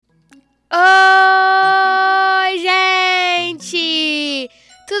Oi, gente!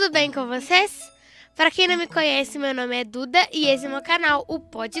 Tudo bem com vocês? Para quem não me conhece, meu nome é Duda e esse é meu canal, o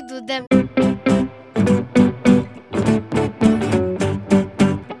Podduda.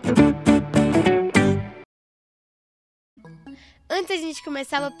 Antes da gente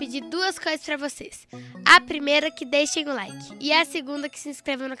começar, eu vou pedir duas coisas pra vocês. A primeira, que deixem o like. E a segunda, que se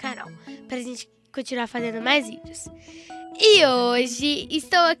inscrevam no canal, pra gente continuar fazendo mais vídeos. E hoje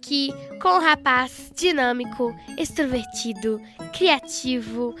estou aqui com um rapaz dinâmico, extrovertido,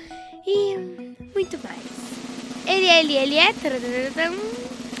 criativo e muito mais. Ele é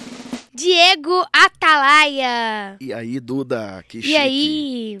Diego Atalaia. E aí, Duda, que E chique.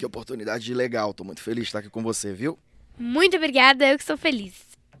 aí? Que oportunidade legal. Tô muito feliz de estar aqui com você, viu? Muito obrigada, eu que estou feliz.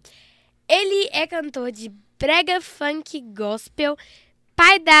 Ele é cantor de brega, funk, gospel,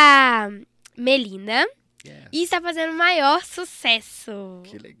 pai da Melinda. Yes. E está fazendo maior sucesso.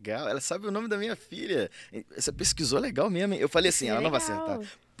 Que legal. Ela sabe o nome da minha filha. Você pesquisou legal mesmo, hein? Eu falei assim, ela não vai acertar.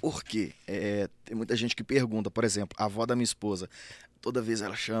 Por quê? Tem muita gente que pergunta, por exemplo, a avó da minha esposa, toda vez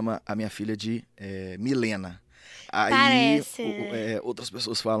ela chama a minha filha de Milena. Aí Parece, né? Outras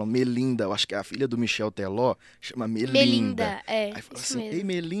pessoas falam Melinda, eu acho que é a filha do Michel Teló, chama Melinda. Melinda, Aí fala isso assim, mesmo. ei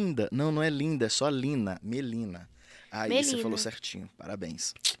Melinda. Não, não é linda, é só Lina, Melina. Aí Melina. você falou certinho,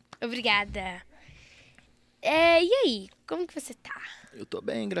 parabéns. Obrigada. E aí, como que você tá? Eu tô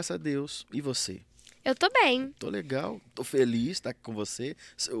bem, graças a Deus. E você? Eu tô bem. Tô legal, tô feliz de estar aqui com você.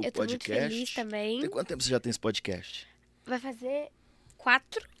 Seu Eu tô podcast. muito feliz também. Tem quanto tempo você já tem esse podcast? Vai fazer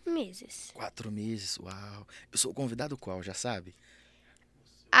 4 meses. 4 meses, uau. Eu sou o convidado qual, já sabe?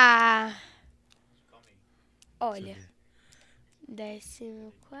 Olha,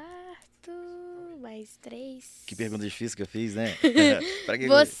 14º, mais 3. Que pergunta difícil que eu fiz, né? Pra que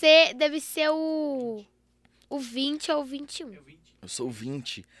Você deve ser o 20 ou o 21. Eu sou o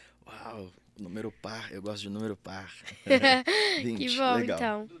 20. Uau, número par. Eu gosto de número par. 20, Que bom, legal.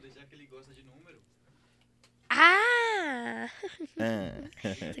 então. Duda, já que ele gosta de número, Ah!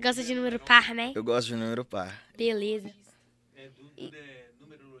 Você gosta de número par, né? Eu gosto de número par. Beleza. Duda é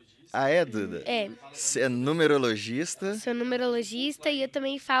numerologista. Ah, é, Duda? É, Você é numerologista? sou numerologista e eu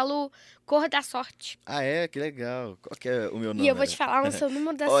também falo cor da sorte. Ah, é? Que legal. Qual que é o meu número? E eu vou te falar o seu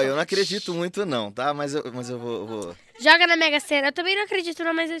número da Ó, sorte. eu não acredito muito não, tá? Mas eu vou... Joga na Mega Sena. Eu também não acredito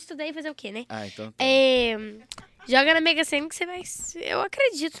não, mas eu estudei fazer o quê, né? Ah, então tá. Joga na Mega Sena que você vai... Eu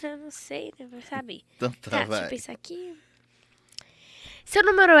acredito, né? Não sei, né? Vai saber. Então tá, Deixa eu vai. pensar aqui. Seu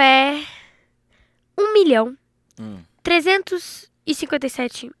número é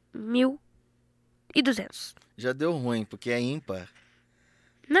 1.357.200. Já deu ruim, porque é ímpar.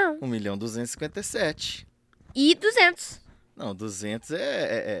 Não. 1.257.000. E 200. Não, 200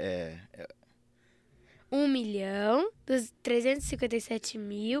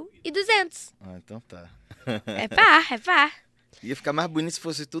 1.357.200. Ah, então tá. É par, é par. Ia ficar mais bonito se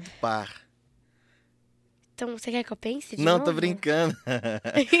fosse tudo par. Então, você quer que eu pense de Não, novo? tô brincando.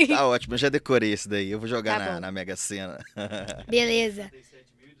 Tá ótimo, eu já decorei esse daí. Eu vou jogar Tá bom. na Mega Sena. Beleza.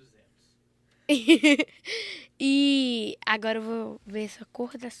 37.200. E agora eu vou ver sua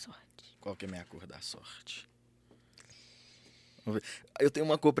cor da sorte. Qual que é a minha cor da sorte? Vamos ver. Eu tenho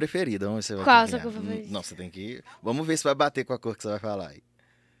uma cor preferida. Vamos ver se você vai Qual a adivinhar. sua cor favorita? Não, você tem que... Vamos ver se vai bater com a cor que você vai falar aí.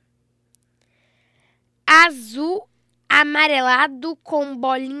 Azul amarelado com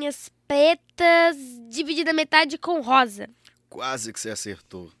bolinhas pretas, dividida metade com rosa. Quase que você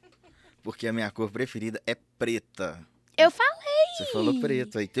acertou. Porque a minha cor preferida é preta. Eu falei. Você falou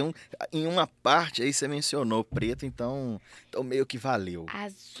preto. Aí tem em uma parte aí você mencionou preto, então meio que valeu.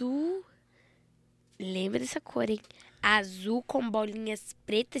 Azul. Lembra dessa cor, hein? Azul com bolinhas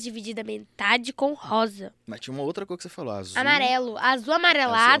pretas, dividida metade com rosa. Mas tinha uma outra cor que você falou, azul. Amarelo. Azul Azul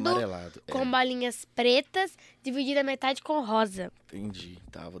amarelado, amarelado. com bolinhas pretas, dividida metade com rosa. Entendi.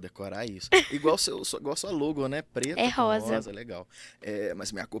 Tá, vou decorar isso. Igual sua logo, né? Preta É com rosa. Legal.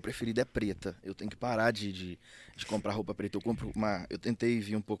 Mas minha cor preferida é preta. Eu tenho que parar de comprar roupa preta. Eu tentei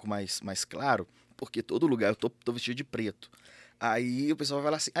vir um pouco mais claro, porque todo lugar eu tô vestido de preto. Aí o pessoal vai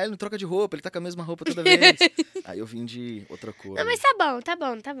falar assim, ele não troca de roupa, ele tá com a mesma roupa toda vez. Aí eu vim de outra cor. Não, mas tá bom, tá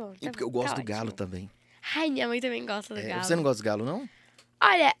bom, tá bom. E porque eu gosto tá do galo ótimo. também. Ai, minha mãe também gosta do galo. Você não gosta do galo, não?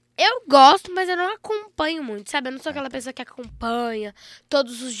 Olha, eu gosto, mas eu não acompanho muito, sabe? Eu não sou aquela pessoa que acompanha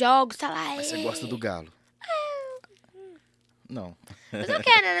todos os jogos, tá lá. Mas você gosta do galo? Não. Mas eu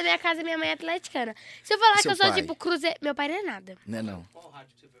quero, né? Na minha casa, minha mãe é atleticana. Se eu falar E que eu seu sou pai? tipo cruzeiro... Meu pai não é nada. Não é não. Qual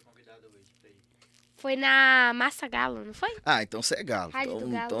rádio que você foi convidado hoje pra ir? Foi na Massa Galo, não foi? Ah, então você é galo. Rádio do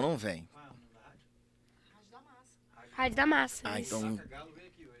Galo. Então não vem. Qual é o nome da rádio? Rádio da Massa. Ah, isso. então... Galo veio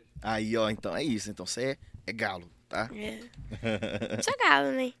aqui hoje. Aí, ó, então é isso. Então você é galo, tá? É. Sou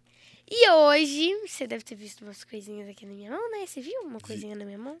galo, né? E hoje, você deve ter visto umas coisinhas aqui na minha mão, né? Você viu uma coisinha na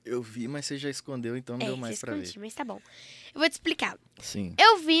minha mão? Eu vi, mas você já escondeu, então não deu mais pra ver. Mas tá bom. Eu vou te explicar. Sim.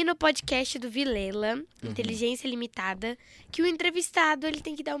 Eu vi no podcast do Vilela, Inteligência Limitada, que o entrevistado ele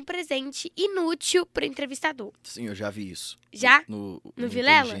tem que dar um presente inútil pro entrevistador. Sim, eu já vi isso. Já? No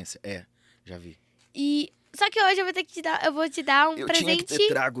Vilela? Inteligência. Já vi. Só que hoje eu vou te dar um Eu presente... tinha que ter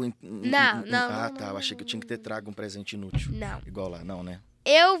trago... Não. Eu achei que eu tinha que ter trago um presente inútil. Não. Igual lá, não, né?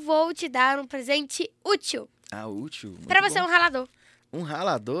 Eu vou te dar um presente útil. Útil? Muito Pra você, bom. um ralador. Um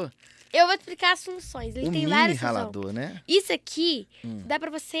ralador? Eu vou te explicar as funções. Ele tem mini várias funções. ralador, né? Isso aqui dá pra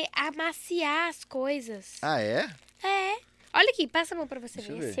você amaciar as coisas. Ah, é? É. Olha aqui, passa a mão pra você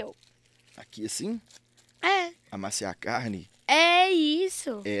Deixa eu ver. É ver. seu. Aqui assim? É. Amaciar a carne? É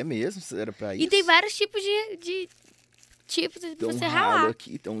isso. É mesmo? Era pra isso? E tem vários tipos de Tem você um ralo ralar.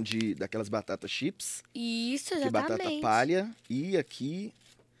 aqui, então daquelas batatas chips. Isso, Aqui exatamente. batata palha. E aqui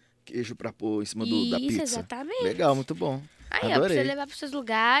queijo pra pôr em cima da Isso, pizza. exatamente. Legal, muito bom. Aí, ó, pra Adorei. você levar pros seus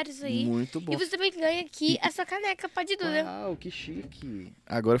lugares aí. Muito bom. E você também ganha aqui a sua caneca Podduda. Uau, que chique.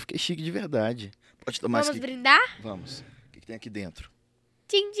 Agora eu fiquei chique de verdade. Pode tomar Vamos isso aqui. brindar? Vamos. O que tem aqui dentro?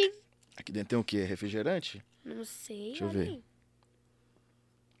 Tchim, tchim. Aqui dentro tem o quê? Refrigerante? Não sei. Deixa eu olha ver. aí.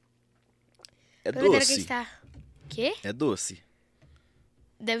 É Pra ver que doce. está... Quê? É doce.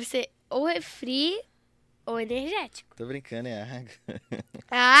 Deve ser ou refri ou energético. Tô brincando, é água.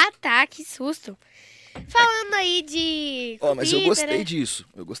 Ah, tá. Que susto. Falando aí de comida, Mas eu gostei né? disso.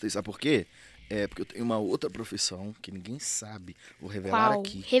 Eu gostei, sabe por quê? É porque eu tenho uma outra profissão que ninguém sabe. Vou revelar Qual?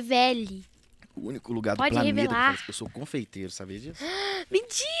 aqui. Revele. O único lugar do Pode planeta que revelar. faz. Eu sou confeiteiro, sabia disso?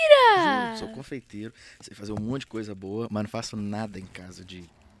 Mentira! Juro, sou confeiteiro. Sei fazer um monte de coisa boa, mas não faço nada em casa disso.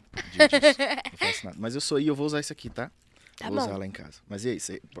 Não faço nada. Mas eu vou usar isso aqui, tá? Tá vou bom. usar lá em casa. Mas e aí,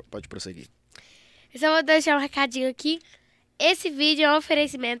 você pode prosseguir. Eu só vou deixar um recadinho aqui. Esse vídeo é um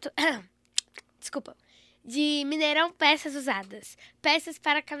oferecimento... Desculpa. De Mineirão Peças Usadas. Peças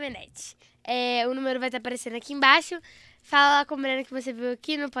para caminhonete. O número vai estar aparecendo aqui embaixo. Fala lá com a Brena que você viu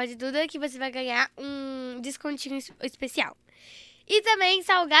aqui no Podduda que você vai ganhar um descontinho especial. E também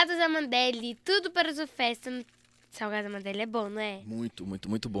salgados da Mandelli. Tudo para a sua festa. Salgado da Mandelli é bom, não é? Muito, muito,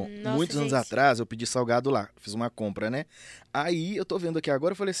 muito bom. Nossa, Muitos anos gente. atrás eu pedi salgado lá. Fiz uma compra, né? Aí eu tô vendo aqui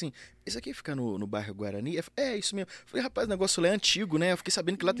agora, eu falei assim, esse aqui fica no bairro Guarani? É isso mesmo. Eu falei, rapaz, o negócio lá é antigo, né? Eu fiquei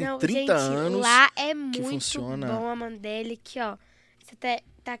sabendo que lá tem Não, 30 gente, anos. lá é muito funciona. bom a Mandelli. Aqui, ó. Você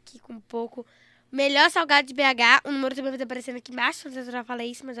tá aqui com um pouco. Melhor salgado de BH. O número também vai estar aparecendo aqui embaixo. Não sei se eu já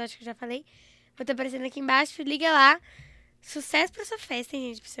falei isso, mas eu acho que eu já falei. Vai estar aparecendo aqui embaixo. Liga lá. Sucesso pra sua festa, hein,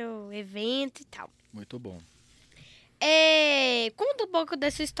 gente? Pro seu evento e tal. Muito bom. Conta um pouco da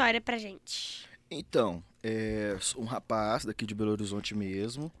sua história pra gente. Então, sou um rapaz daqui de Belo Horizonte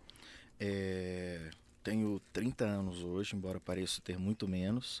mesmo. Tenho 30 anos hoje, embora pareça ter muito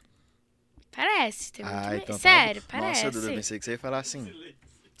menos. Parece, tem muito Então tá Sério, bom. parece. Nossa, Duda, eu pensei que você ia falar assim.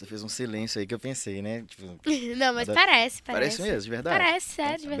 Você fez um silêncio aí que eu pensei, né? Tipo, Não, mas parece. parece mesmo, de verdade? Parece,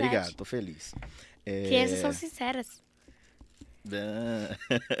 sério, de Então, verdade. Obrigado, tô feliz. Crianças são sinceras.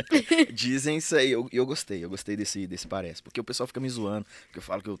 Dizem isso aí, eu gostei desse parece, porque o pessoal fica me zoando, porque eu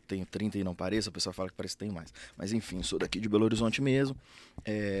falo que eu tenho 30 e não pareço, o pessoal fala que parece que tem mais, mas enfim, sou daqui de Belo Horizonte mesmo,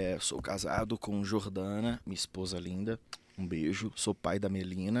 sou casado com Jordana, minha esposa linda, um beijo, sou pai da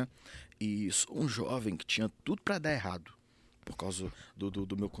Melina, e sou um jovem que tinha tudo pra dar errado, por causa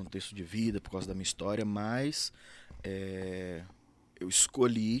do meu contexto de vida, por causa da minha história, mas eu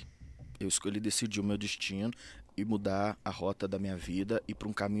escolhi decidir o meu destino e mudar a rota da minha vida e para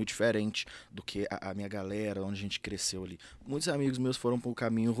um caminho diferente do que a minha galera, onde a gente cresceu ali. Muitos amigos meus foram para um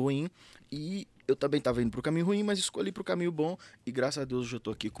caminho ruim e eu também estava indo para o caminho ruim, mas escolhi para o caminho bom e graças a Deus eu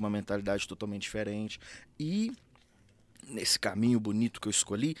estou aqui com uma mentalidade totalmente diferente. E nesse caminho bonito que eu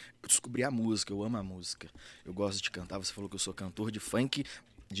escolhi, eu descobri a música, eu amo a música. Eu gosto de cantar, você falou que eu sou cantor de funk,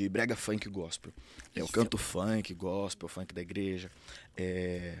 de brega funk gospel. Eu canto funk, gospel, funk da igreja,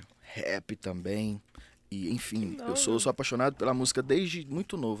 rap também. E, enfim, eu sou apaixonado pela música desde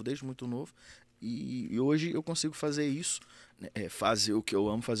muito novo. E hoje eu consigo fazer isso, né? Fazer o que eu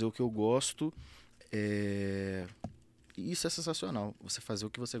amo, fazer o que eu gosto. E isso é sensacional, você fazer o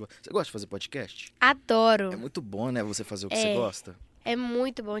que você gosta. Você gosta de fazer podcast? Adoro. É muito bom, né? Você fazer o que você gosta. É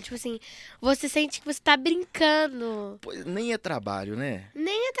muito bom. Tipo assim, você sente que você tá brincando. Pois, nem é trabalho, né?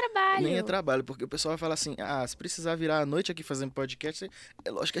 Nem é trabalho. Nem é trabalho, porque o pessoal vai falar assim, se precisar virar a noite aqui fazendo podcast, é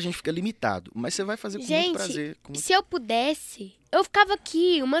lógico que a gente fica limitado, mas você vai fazer com muito prazer. Se eu pudesse, eu ficava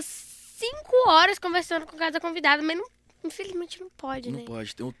aqui umas 5 horas conversando com cada convidado, mas infelizmente não pode, né? Não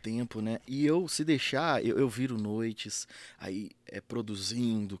pode, tem o tempo, né? E eu, se deixar, eu viro noites, aí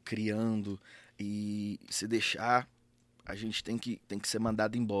produzindo, criando, e se deixar, a gente tem que ser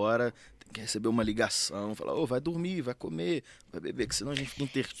mandado embora, tem que receber uma ligação, falar, ô, vai dormir, vai comer, vai beber, que senão a gente fica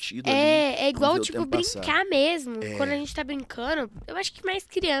intertido ali. É Não igual, vê o tipo, tempo passar. brincar mesmo. É. Quando a gente tá brincando, eu acho que mais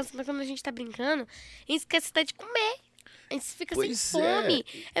criança, mas quando a gente tá brincando, a gente esquece até de comer. A gente fica sem Pois fome.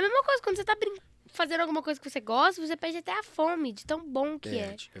 É a mesma coisa quando você tá fazendo alguma coisa que você gosta, você perde até a fome, de tão bom que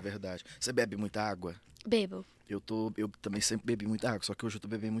é. É verdade. Você bebe muita água? Bebo. Eu também sempre bebi muita água, só que hoje eu tô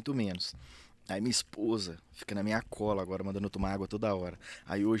bebendo muito menos. Aí minha esposa fica na minha cola agora, mandando eu tomar água toda hora.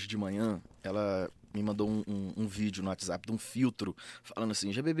 Aí hoje de manhã, ela me mandou um vídeo no WhatsApp de um filtro, falando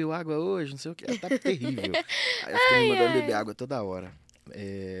assim, já bebeu água hoje? Não sei o que, tá terrível. Aí ela fica me mandando beber água toda hora.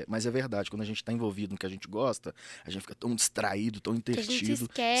 Mas é verdade, quando a gente tá envolvido no que a gente gosta, a gente fica tão distraído, tão Que a gente intertido,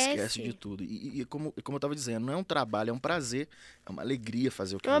 esquece de esquece. tudo. E como eu tava dizendo, não é um trabalho, é um prazer, é uma alegria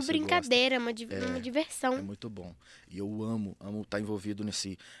fazer o que É uma você gosta. brincadeira, uma É diversão. muito bom. E eu amo estar envolvido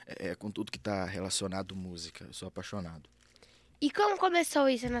com tudo que tá relacionado à música. Eu sou apaixonado. E como começou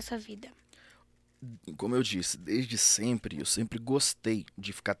isso na sua vida? Como eu disse, desde sempre, eu sempre gostei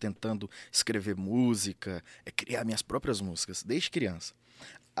de ficar tentando escrever música, criar minhas próprias músicas, desde criança.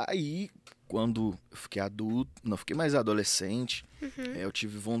 Aí, quando eu fiquei adulto, não fiquei mais adolescente, eu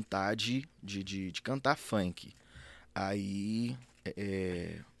tive vontade de cantar funk. Aí,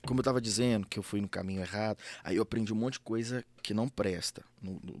 como eu tava dizendo que eu fui no caminho errado, aí eu aprendi um monte de coisa que não presta,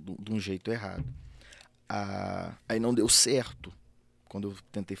 de um jeito errado. Aí não deu certo quando eu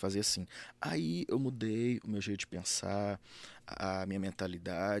tentei fazer assim. Aí eu mudei o meu jeito de pensar, a minha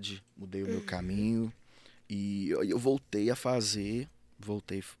mentalidade, mudei o meu caminho e eu voltei a fazer,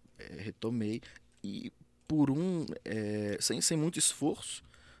 retomei e sem muito esforço,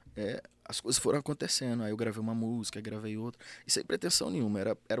 as coisas foram acontecendo. Aí eu gravei uma música, gravei outra, e sem pretensão nenhuma.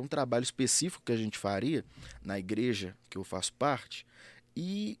 Era um trabalho específico que a gente faria na igreja que eu faço parte,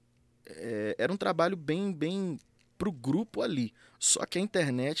 e era um trabalho bem pro grupo ali. Só que a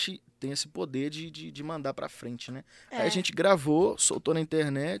internet tem esse poder de mandar pra frente, né? Aí a gente gravou, soltou na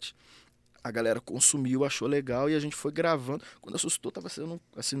internet, a galera consumiu, achou legal e a gente foi gravando. Quando assustou, tava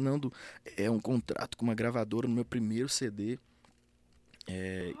assinando um contrato com uma gravadora no meu primeiro CD.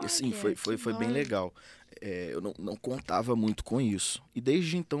 E assim, Olha, foi que bem bom. legal. Eu não contava muito com isso. E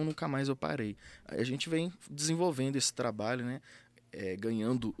desde então nunca mais eu parei. Aí a gente vem desenvolvendo esse trabalho, né?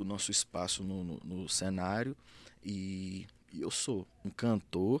 Ganhando o nosso espaço no cenário. E eu sou um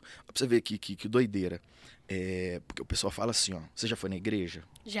cantor. Pra você ver que doideira. Porque o pessoal fala assim, ó. Você já foi na igreja?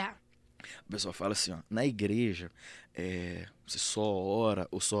 Já. O pessoal fala assim, ó. Na igreja, você só ora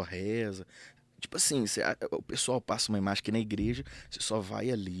ou só reza. Tipo assim, o pessoal passa uma imagem que na igreja você só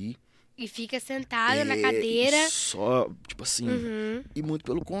vai ali. E fica sentada na E cadeira. só, tipo assim. Uhum. E muito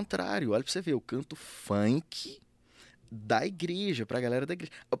pelo contrário. Olha pra você ver, eu canto funk da igreja, pra galera da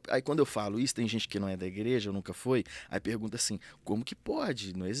igreja. Aí quando eu falo isso, tem gente que não é da igreja, nunca foi, aí pergunta assim, como que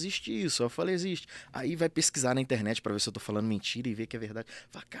pode? Não existe isso. Eu falei, existe. Aí vai pesquisar na internet pra ver se eu tô falando mentira e ver que é verdade.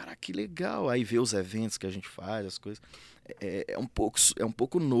 Fala, caraca, que legal. Aí vê os eventos que a gente faz, as coisas. É um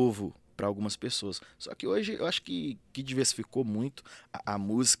pouco novo para algumas pessoas. Só que hoje eu acho que diversificou muito. A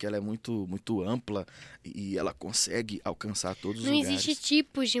música ela é muito ampla e ela consegue alcançar todos os Não lugares. existe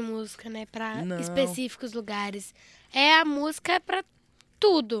tipos de música, né? Pra Não. específicos lugares. É a música pra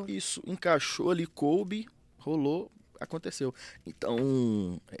tudo. Isso encaixou ali, coube, rolou, aconteceu.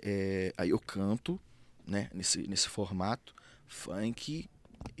 Então, aí eu canto, né, nesse formato funk.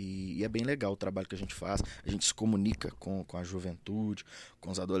 E é bem legal o trabalho que a gente faz. A gente se comunica com a juventude, com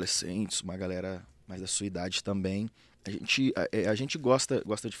os adolescentes, uma galera mais da sua idade também. A gente gosta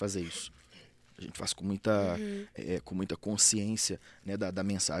de fazer isso. A gente faz com muita consciência, né, da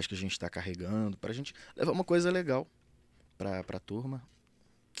mensagem que a gente está carregando, para a gente levar uma coisa legal para a turma.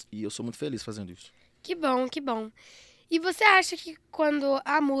 E eu sou muito feliz fazendo isso. Que bom, que bom. E você acha que quando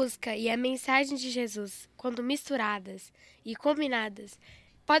a música e a mensagem de Jesus, quando misturadas e combinadas,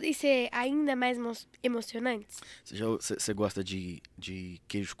 podem ser ainda mais emocionantes? Você gosta de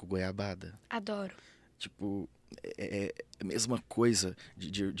queijo com goiabada? Adoro. Tipo, é a mesma coisa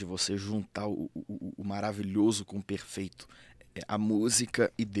de você juntar o maravilhoso com o perfeito. A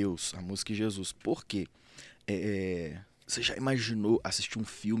música e Deus, a música e Jesus. Por quê? Você já imaginou assistir um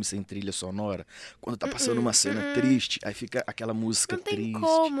filme sem trilha sonora? Quando tá passando uma cena triste, aí fica aquela música Não tem triste.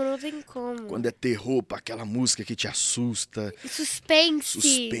 como, não tem como. Quando é terror, pá, aquela música que te assusta.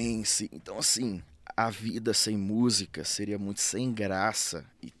 Suspense. Então, assim, a vida sem música seria muito sem graça.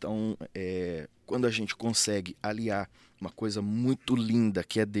 Então, quando a gente consegue aliar uma coisa muito linda,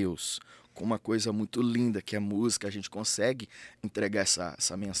 que é Deus, com uma coisa muito linda, que é música, a gente consegue entregar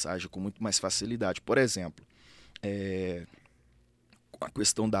essa mensagem com muito mais facilidade. Por exemplo, a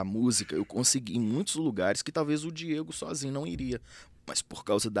questão da música, eu consegui em muitos lugares que talvez o Diego sozinho não iria. Mas por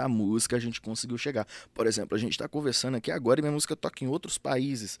causa da música a gente conseguiu chegar. Por exemplo, a gente está conversando aqui agora e minha música toca em outros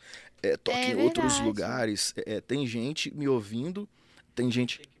países, toca É em outros verdade. lugares. Tem gente me ouvindo, tem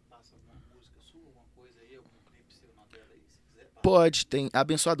gente. Tem que passar alguma música sua, alguma coisa aí, algum clipe seu na tela aí, se quiser. Pode, tem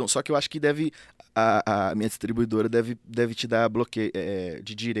abençoadão. Só que eu acho que deve. A minha distribuidora deve te dar bloqueio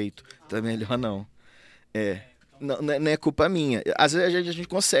de direito. Tá melhor não. Não é culpa minha. Às vezes a gente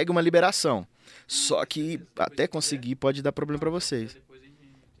consegue uma liberação. Só que até conseguir pode dar problema pra vocês. Depois a gente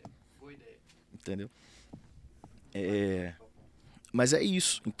boa ideia. Entendeu? Mas é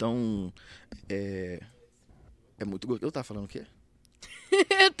isso. Então. É muito gostoso. Eu tava falando o quê?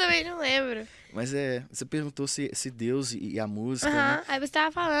 Eu também não lembro. Mas você perguntou se Deus e a música, Aham, né? aí você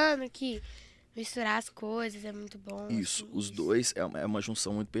tava falando que misturar as coisas é muito bom. Isso, assim, os isso. dois é uma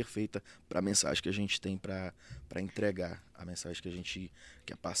junção muito perfeita para a mensagem que a gente tem para entregar, a mensagem que a gente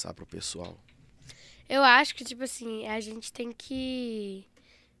quer passar pro pessoal. Eu acho que, tipo assim, a gente tem que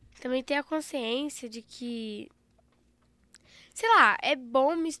também ter a consciência de que, sei lá, é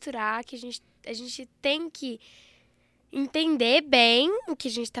bom misturar, que a gente tem que entender bem o que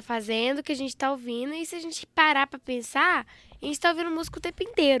a gente tá fazendo, o que a gente tá ouvindo, e se a gente parar pra pensar, a gente tá ouvindo música o tempo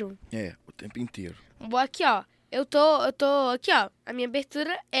inteiro. O tempo inteiro. Aqui, ó, eu tô aqui, ó, a minha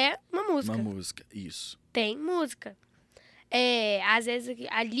abertura é uma música. Uma música, isso. Tem música. Às vezes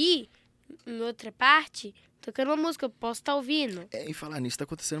ali, em outra parte, tocando uma música, eu posso estar ouvindo. Em falar nisso, tá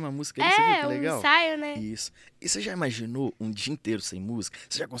acontecendo uma música aí, você viu que Um legal? ensaio, né? Isso. E você já imaginou um dia inteiro sem música?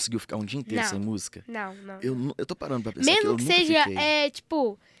 Você já conseguiu ficar um dia inteiro Não. sem música? Não. Eu tô parando pra pensar que Mesmo eu que nunca seja, fiquei.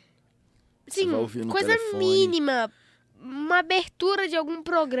 tipo, Você assim, vai ouvir no coisa telefone. mínima, uma abertura de algum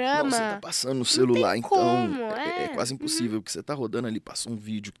programa. Não, você tá passando no celular, então como, é quase impossível, que você tá rodando ali, passa um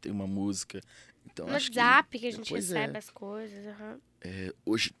vídeo que tem uma música. Então, No acho WhatsApp que a gente pois recebe as coisas. Aham.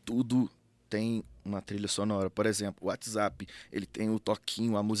 Hoje tudo tem uma trilha sonora. Por exemplo, o WhatsApp, ele tem o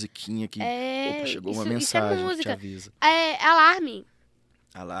toquinho, a musiquinha que opa, chegou uma isso é mensagem que te música. avisa. Alarme.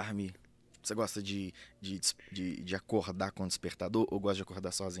 Alarme. Você gosta de acordar com o despertador ou gosta de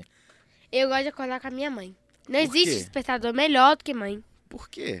acordar sozinho? Eu gosto de acordar com a minha mãe. Não Por existe quê? despertador melhor do que mãe. Por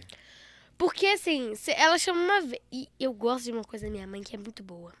quê? Porque, assim, ela chama uma vez. E eu gosto de uma coisa da minha mãe que é muito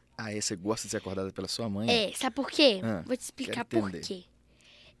boa. Você gosta de ser acordada pela sua mãe? Sabe por quê? Ah, Vou te explicar quero por entender. quê.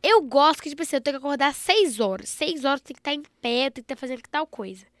 Eu gosto que, tipo assim, eu tenho que acordar às 6 horas. 6 horas tem que estar em pé, tem que estar fazendo tal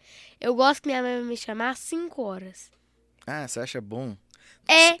coisa. Eu gosto que minha mãe vai me chamar às 5 horas. Você acha bom?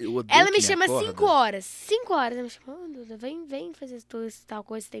 Eu odeio Ela que me chama às acorda. 5 horas. 5 horas. Ela me chama, Duda, vem fazer tal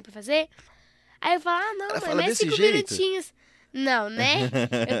coisa que tem pra fazer. Aí eu falo, não, Ela mãe, fala mas desse 5 jeito? minutinhos. Não, né?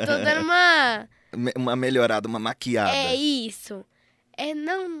 Eu tô dando uma... Uma melhorada, uma maquiada. É isso.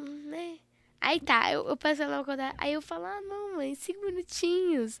 Não, né? Aí tá, eu peço ela acordar. Aí eu falo, não, mãe, 5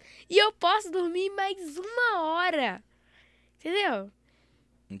 minutinhos. E eu posso dormir mais 1 hora. Entendeu?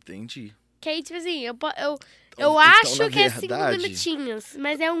 Entendi. Que aí, tipo assim, eu Então, acho na que é 5 verdade- minutinhos,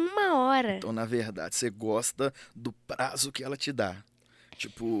 mas é 1 hora. Então, na verdade, você gosta do prazo que ela te dá.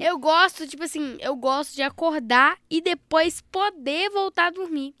 Tipo, Eu gosto, tipo assim, eu gosto de acordar e depois poder voltar a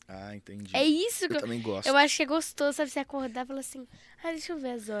dormir. entendi. É isso que Eu também gosto. eu acho que é gostoso, sabe? Você acordar e falar assim, deixa eu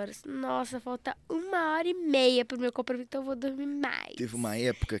ver as horas. Nossa, falta 1h30 pro meu compromisso, então eu vou dormir mais. Teve uma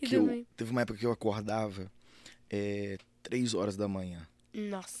época que eu acordava 3 horas da manhã.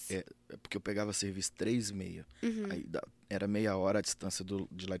 Nossa. Porque eu pegava serviço 3h30. Uhum. Aí era meia hora a distância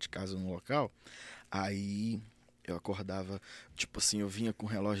de lá de casa no local. Aí eu acordava, tipo assim, eu vinha com o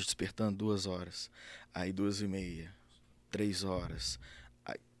relógio despertando 2 horas. Aí 2h30, 3 horas.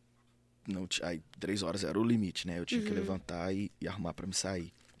 Aí 3 horas era o limite, né? Eu tinha que levantar e arrumar pra me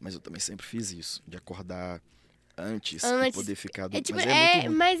sair. Mas eu também sempre fiz isso, de acordar antes e poder ficar... Tipo, Mas é muito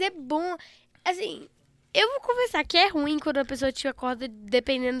ruim. mas é bom. Assim, eu vou conversar que é ruim quando a pessoa te acorda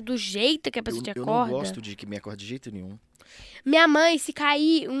dependendo do jeito que a pessoa te Eu acorda. não gosto de que me acorde de jeito nenhum. Minha mãe, se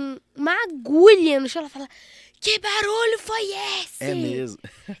cair uma agulha no chão, ela fala, que barulho foi esse? É mesmo.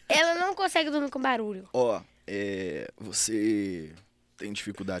 Ela não consegue dormir com barulho. Você tem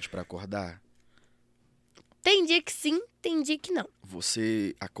dificuldade pra acordar? Tem dia que sim, tem dia que não.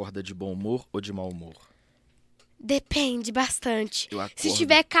 Você acorda de bom humor ou de mau humor? Depende bastante. Eu acordo... Se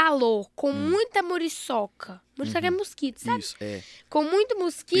tiver calor, com muita muriçoca. Muriçoca é mosquito, sabe? Isso, Com muito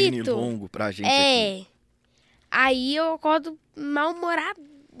mosquito. Pernilongo pra gente aqui. Aí eu acordo mal-humorado.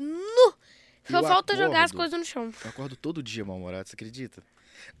 Só Eu falta jogar as acordo- coisas no chão. Eu acordo todo dia mal-humorado, você acredita?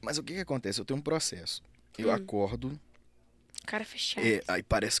 Mas o que acontece? Eu tenho um processo. Eu acordo, Cara fechado. aí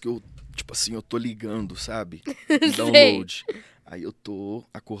parece que eu, tipo assim, eu tô ligando, sabe? Sei. Download. Aí eu tô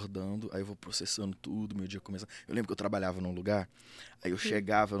acordando, aí eu vou processando tudo, meu dia começa. Eu lembro que eu trabalhava num lugar, aí eu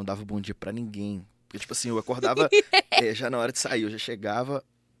chegava, eu não dava bom dia pra ninguém. Porque, tipo assim, eu acordava já na hora de sair, eu já chegava,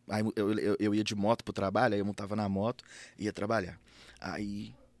 aí eu ia de moto pro trabalho, aí eu montava na moto e ia trabalhar.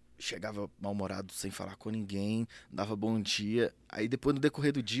 Aí chegava mal-humorado, sem falar com ninguém, dava bom dia. Aí depois, no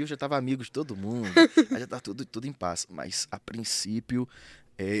decorrer do dia, eu já tava amigo de todo mundo, aí já tava tudo em paz. Mas, a princípio,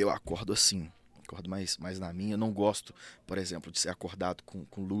 eu acordo assim. Acordo mais na minha. Eu não gosto, por exemplo, de ser acordado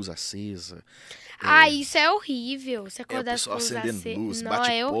com luz acesa. Isso é horrível. Se O acordar com pessoal luz acendendo luz, Não,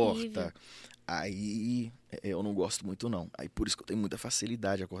 bate é horrível. porta. Aí eu não gosto muito, não. Aí por isso que eu tenho muita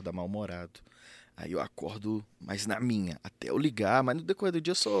facilidade de acordar mal-humorado. Aí eu acordo mais na minha, até eu ligar, mas no decorrer do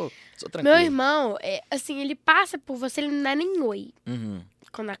dia eu sou Meu tranquilo. irmão, assim, ele passa por você, ele não dá nem oi Uhum.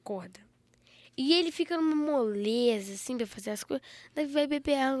 quando acorda. E ele fica numa moleza, assim, pra fazer as coisas. Daí vai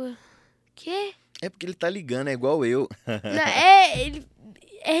beber água. Quê? É porque ele tá ligando, é igual eu. Não, ele...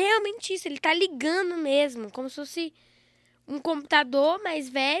 É realmente isso, ele tá ligando mesmo, como se fosse um computador mais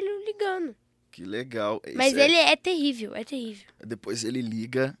velho ligando. Que legal. Mas ele é terrível, é terrível. Depois ele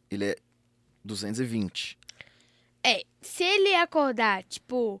liga, ele é 220. Se ele acordar,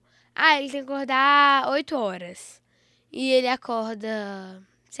 tipo... ele tem que acordar 8 horas. E ele acorda,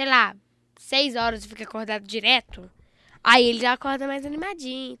 sei lá, 6 horas e fica acordado direto. Aí ele já acorda mais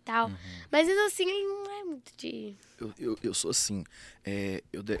animadinho e tal. Uhum. Mas mesmo assim, ele não é muito de... Eu sou assim.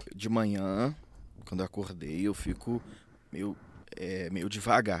 De manhã, quando eu acordei, eu fico meio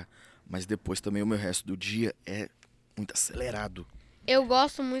devagar. Mas depois também o meu resto do dia é muito acelerado. Eu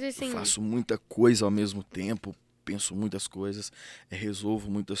gosto muito, assim... Eu faço muita coisa ao mesmo tempo, penso muitas coisas,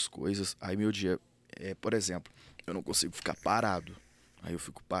 resolvo muitas coisas. Aí meu dia, por exemplo, eu não consigo ficar parado. Aí eu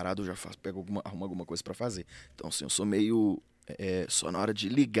fico parado, eu já arrumo alguma coisa pra fazer. Então, assim, eu sou meio... só na hora de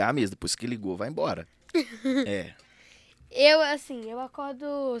ligar mesmo, depois que ligou, vai embora. Eu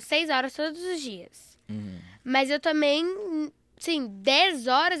acordo 6 horas todos os dias. Uhum. Mas eu também, assim, 10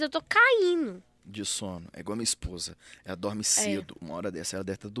 horas eu tô caindo. De sono. É igual a minha esposa. Ela dorme cedo. Uma hora dessa, ela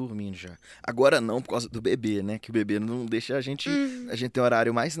deve estar dormindo já. Agora não, por causa do bebê, né? Que o bebê não deixa a gente ter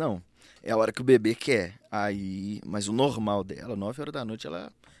horário mais, não. É a hora que o bebê quer. Mas o normal dela, 9 horas da noite,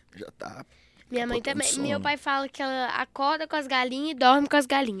 ela já tá... Minha mãe capotando de também. sono. Meu pai fala que ela acorda com as galinhas e dorme com as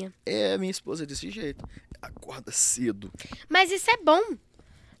galinhas. Minha esposa é desse jeito. Acorda cedo. Mas isso é bom.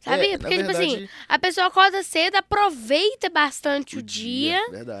 Sabe? Na Porque, tipo verdade, assim, a pessoa acorda cedo, aproveita bastante o dia.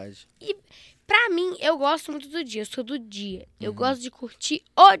 Verdade. E pra mim, eu gosto muito do dia. Eu sou do dia. Eu gosto de curtir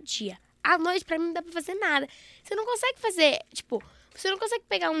o dia. À noite, pra mim, não dá pra fazer nada. Você não consegue fazer, tipo... Você não consegue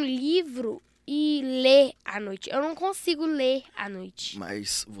pegar um livro e ler à noite. Eu não consigo ler à noite.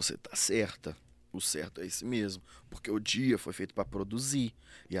 Mas você tá certa. O certo é esse mesmo. Porque o dia foi feito pra produzir.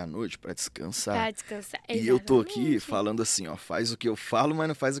 E a noite pra descansar. Pra descansar. E eu tô aqui Exatamente. falando assim, ó, faz o que eu falo, mas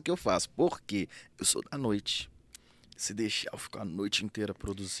não faz o que eu faço. Por quê? Eu sou da noite. Se deixar, eu fico a noite inteira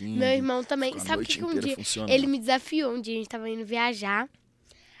produzindo. Meu irmão também. fico a Sabe o noite que um inteira dia... funcionando. Ele me desafiou. Um dia a gente tava indo viajar.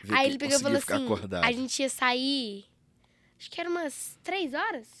 Ver Aí quem ele pegou e falou conseguia ficar assim... acordado. A gente ia sair... Acho que era umas 3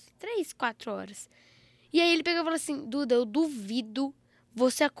 horas. 3, 4 horas. E aí ele pegou e falou assim... Duda, eu duvido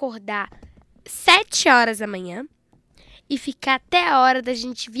você acordar 7 horas da manhã e ficar até a hora da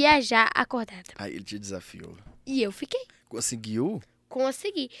gente viajar acordada. Aí ele te desafiou. E eu fiquei. Conseguiu?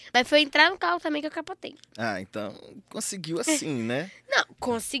 Consegui. Mas foi entrar no carro também que eu capotei. Então conseguiu assim, né? Não,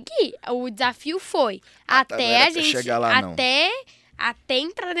 consegui. O desafio foi Tá, até não era a até gente... chegar lá, não. Até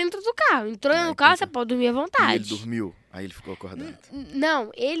entrar dentro do carro. Entrou no então carro, tá. você pode dormir à E vontade. ele dormiu. Aí ele ficou acordado.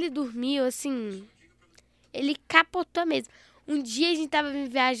 Não, ele dormiu assim... Ele capotou mesmo. Um dia a gente tava vindo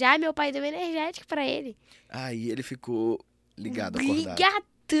viajar, meu pai deu energético pra ele. Aí ele ficou ligado, acordado.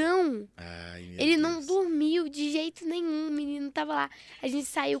 Ligadão. Ai, meu Ele Deus. não dormiu de jeito nenhum, o menino tava lá. A gente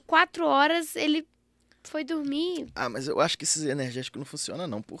saiu 4 horas, ele foi dormir. Mas eu acho que esses energéticos não funcionam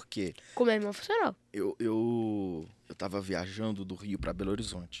não, por quê? Com meu irmão funcionou. Eu tava viajando do Rio pra Belo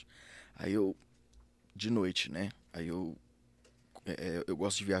Horizonte. Aí de noite, né? Aí eu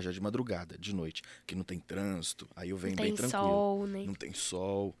gosto de viajar de madrugada, de noite, que não tem trânsito. Aí eu venho Não bem tem tranquilo. sol, né? Não tem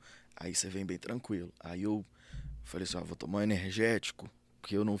sol. Aí você vem bem tranquilo. Aí eu falei assim, vou tomar um energético,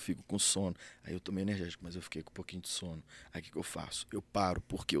 porque eu não fico com sono. Aí eu tomei energético, mas eu fiquei com um pouquinho de sono. Aí o que eu faço? Eu paro,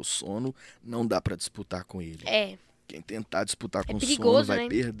 porque o sono não dá pra disputar com ele. Quem tentar disputar com o sono perigoso, vai né?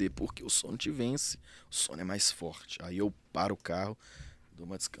 perder, porque o sono te vence. O sono é mais forte. Aí eu paro o carro, dou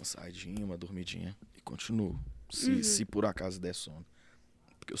uma descansadinha, uma dormidinha e continuo. Se por acaso der sono.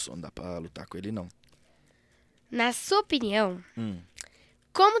 Porque o sono não dá pra lutar com ele, não. Na sua opinião,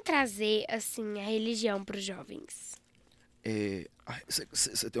 como trazer, assim, a religião pros jovens?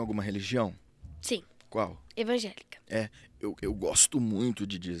 Você tem alguma religião? Sim. Qual? Evangélica. Eu gosto muito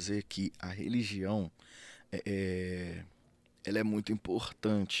de dizer que a religião ela é muito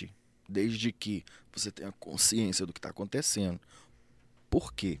importante, desde que você tenha consciência do que está acontecendo.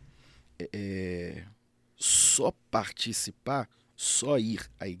 Por quê? Só participar, só ir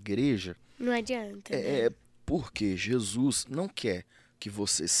à igreja, Não adianta, né? porque Jesus não quer que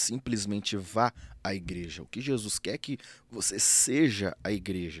você simplesmente vá à igreja. O que Jesus quer é que você seja a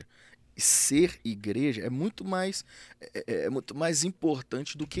igreja. E ser igreja é muito mais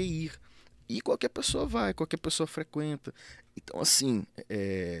importante do que ir. E qualquer pessoa vai, qualquer pessoa frequenta. Então, assim,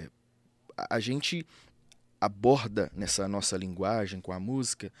 a gente aborda nessa nossa linguagem com a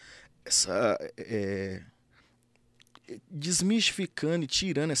música essa desmistificando e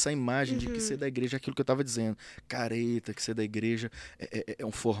tirando essa imagem de que ser da igreja é aquilo que eu estava dizendo, careta, que ser da igreja é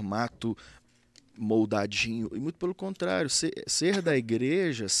um formato moldadinho, e muito pelo contrário, ser da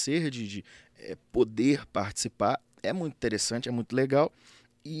igreja, ser de poder participar é muito interessante, é muito legal.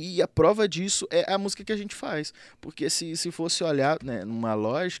 E a prova disso é a música que a gente faz. Porque se fosse olhar, né, numa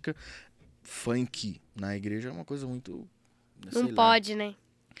lógica, funk na igreja é uma coisa muito... sei Não lá. pode, né?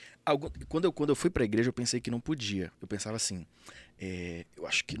 Quando eu fui pra igreja, eu pensei que não podia. Eu pensava assim, eu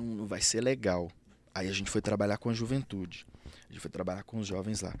acho que não vai ser legal. Aí a gente foi trabalhar com a juventude. A gente foi trabalhar com os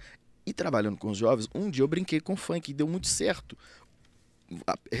jovens lá. E trabalhando com os jovens, um dia eu brinquei com funk e deu muito certo.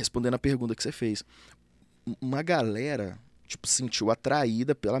 Respondendo a pergunta que você fez. Uma galera... tipo, sentiu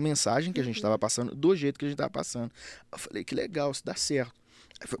atraída pela mensagem que a gente estava passando, do jeito que a gente estava passando. Eu falei, que legal, isso dá certo.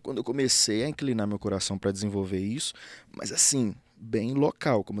 Aí foi quando eu comecei a inclinar meu coração para desenvolver isso, mas assim, bem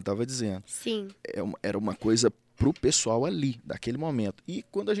local, como eu estava dizendo. Sim. Era uma coisa pro pessoal ali, daquele momento. E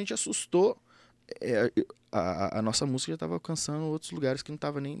quando a gente assustou, a nossa música já estava alcançando outros lugares que não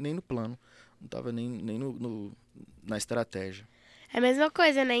estava nem no plano, não estava nem na estratégia. É a mesma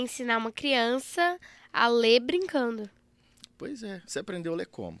coisa, né? Ensinar uma criança a ler brincando. Pois é, você aprendeu a ler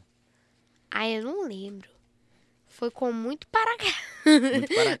como? Eu não lembro. Foi com muito para casa.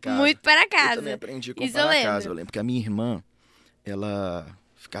 Muito para casa. Muito para Eu casa. também aprendi com Isso para eu casa. lembro. Eu lembro que a minha irmã, ela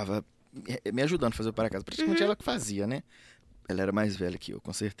ficava me ajudando a fazer o para casa. Praticamente ela que fazia, né? Ela era mais velha que eu,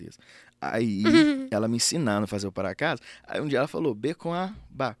 com certeza. Aí, ela me ensinando a fazer o para casa. Aí um dia ela falou, B com A,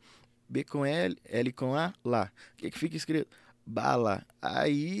 Bá. B com L, L com A, Lá. O que fica escrito? Bala.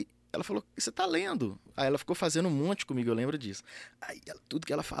 Aí ela falou, você tá lendo? Aí ela ficou fazendo um monte comigo, eu lembro disso. Aí tudo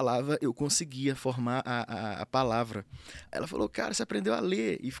que ela falava, eu conseguia formar a palavra. Aí ela falou, cara, você aprendeu a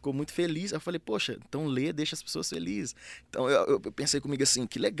ler. E ficou muito feliz. Aí eu falei, poxa, então ler deixa as pessoas felizes. Então eu pensei comigo assim,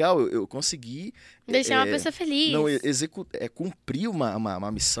 que legal, eu consegui... Deixar uma pessoa feliz. Não, cumprir uma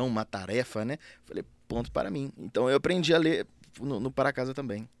missão, uma tarefa, né? Falei, ponto para mim. Então eu aprendi a ler no para casa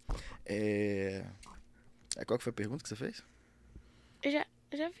também. Qual que foi a pergunta que você fez? Eu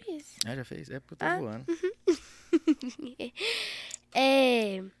já fiz. Já fez? É porque eu tô voando.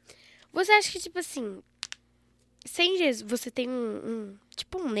 Você acha que, tipo assim, sem Jesus, você tem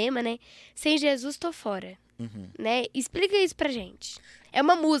tipo um lema, né? Sem Jesus, tô fora. Né? Explica isso pra gente. É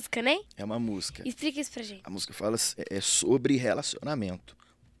uma música, né? É uma música. Explica isso pra gente. A música fala sobre relacionamento.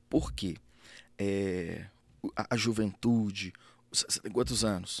 Por quê? A juventude... Você tem quantos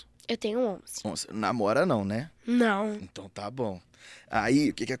anos? Eu tenho 11. 11. Namora não, né? Não. Então tá bom. Aí,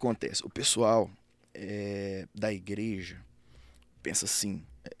 o que acontece? O pessoal da igreja pensa assim,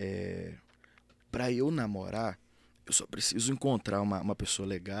 pra eu namorar, eu só preciso encontrar uma pessoa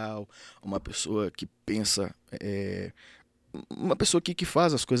legal, uma pessoa que pensa, uma pessoa que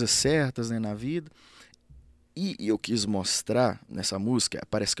faz as coisas certas, né, na vida. E eu quis mostrar nessa música,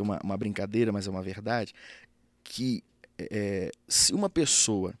 parece que é uma brincadeira, mas é uma verdade, que se uma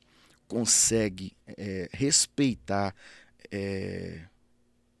pessoa consegue respeitar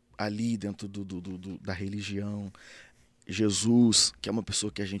ali dentro da religião Jesus, que é uma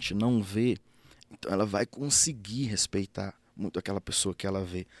pessoa que a gente não vê, então ela vai conseguir respeitar muito aquela pessoa que ela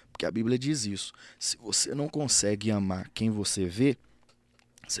vê, porque a Bíblia diz isso. Se você não consegue amar quem você vê,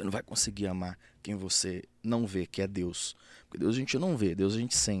 você não vai conseguir amar quem você não vê, que é Deus. Porque Deus a gente não vê, Deus a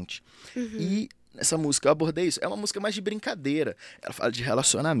gente sente. E nessa música eu abordei isso. É uma música mais de brincadeira. Ela fala de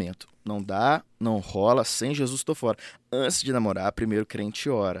relacionamento. Não dá, não rola, sem Jesus tô fora. Antes de namorar, primeiro crente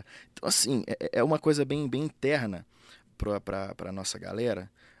ora. Então, assim, é uma coisa bem interna pra nossa galera,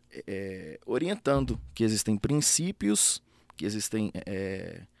 orientando que existem princípios, que existem,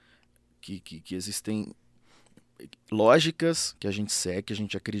 que existem lógicas que a gente segue, que a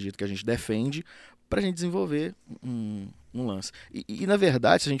gente acredita, que a gente defende, pra gente desenvolver um lance. E, na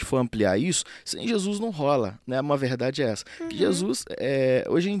verdade, se a gente for ampliar isso, sem Jesus não rola, né? Uma verdade é essa. Que Jesus,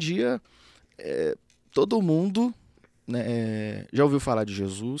 hoje em dia, todo mundo né, já ouviu falar de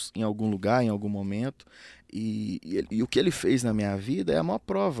Jesus em algum lugar, em algum momento, e o que ele fez na minha vida é a maior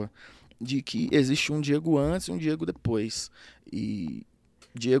prova de que existe um Diego antes e um Diego depois. E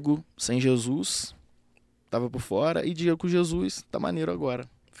Diego sem Jesus tava por fora, e Diego com Jesus tá maneiro agora.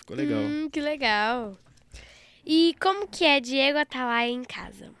 Ficou legal. Que legal. E como que é Diego Atalaia em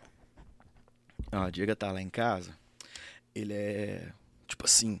casa? Diego tá lá em casa, ele é, tipo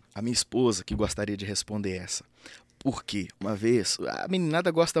assim, a minha esposa que gostaria de responder essa. Por quê? Uma vez, a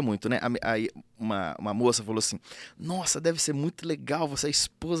meninada gosta muito, né? Aí uma moça falou assim, nossa, deve ser muito legal, você é a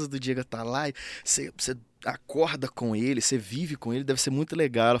esposa do Diego Atalaia, você acorda com ele, você vive com ele, deve ser muito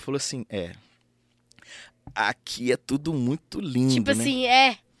legal. Ela falou assim, aqui é tudo muito lindo, Tipo né? assim,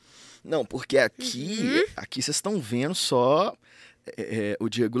 Não, porque aqui vocês estão vendo só o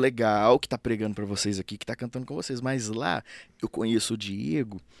Diego legal, que tá pregando pra vocês aqui, que tá cantando com vocês. Mas lá, eu conheço o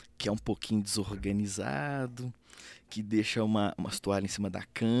Diego, que é um pouquinho desorganizado, que deixa umas toalhas em cima da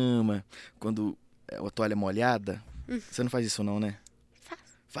cama. Quando a toalha é molhada, você não faz isso não, né? Faço.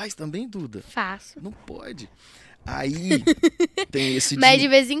 Faz também, Duda? Faço. Não pode. Aí, tem esse Mas de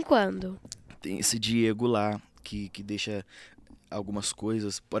vez em quando. Tem esse Diego lá, que deixa algumas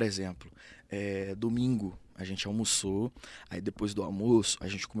coisas. Por exemplo, domingo a gente almoçou, aí depois do almoço a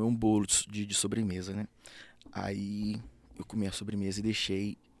gente comeu um bolo de sobremesa, né? Aí eu comi a sobremesa e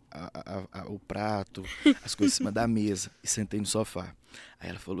deixei o prato, as coisas em cima da mesa e sentei no sofá. Aí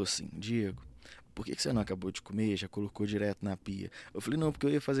ela falou assim, Diego, por que você não acabou de comer? Já colocou direto na pia. Eu falei, não, porque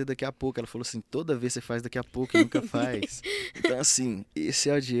eu ia fazer daqui a pouco. Ela falou assim, toda vez você faz daqui a pouco e nunca faz. Então, assim, esse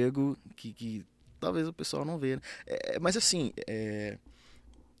é o Diego que talvez o pessoal não vê, né? Mas, assim, é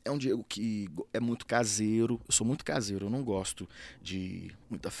um Diego que é muito caseiro. Eu sou muito caseiro, eu não gosto de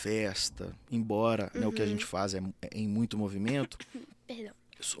muita festa. Embora né, o que a gente faz é em muito movimento. Perdão.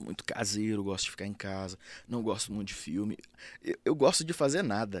 Eu sou muito caseiro, gosto de ficar em casa, não gosto muito de filme. Eu gosto de fazer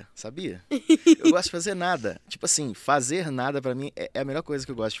nada, sabia? Eu gosto de fazer nada. Tipo assim, fazer nada pra mim é a melhor coisa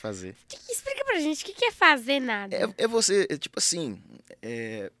que eu gosto de fazer. Explica pra gente o que é fazer nada. É você, tipo assim,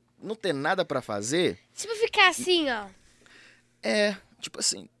 não ter nada pra fazer. Tipo ficar assim, ó. Tipo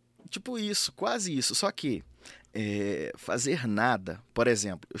assim, tipo isso, quase isso. Só que fazer nada, por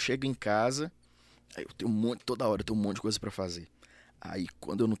exemplo, eu chego em casa, aí eu tenho toda hora eu tenho um monte de coisa pra fazer. Aí,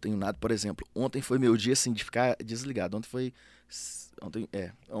 quando eu não tenho nada, por exemplo, ontem foi meu dia, assim, de ficar desligado. Ontem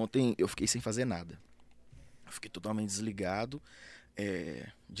eu fiquei sem fazer nada. Eu fiquei totalmente desligado,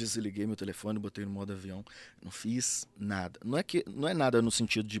 desliguei meu telefone, botei no modo avião, não fiz nada. Não é nada no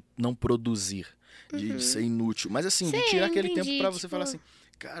sentido de não produzir, de ser inútil, mas assim, de tirar aquele tempo pra você falar assim,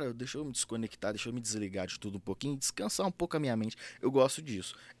 cara, deixa eu me desconectar, deixa eu me desligar de tudo um pouquinho, descansar um pouco a minha mente. Eu gosto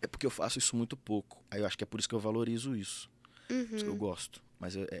disso. É porque eu faço isso muito pouco. Aí eu acho que é por isso que eu valorizo isso. Eu gosto,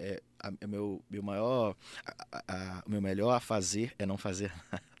 mas o meu melhor a fazer é não fazer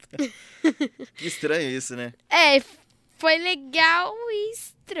nada. Que estranho isso, né? Foi legal e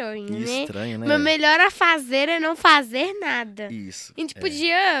estranho, né? Estranho, né? Meu melhor a fazer é não fazer nada. Isso. A gente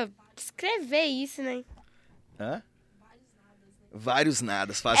podia escrever isso, né? Hã? Vários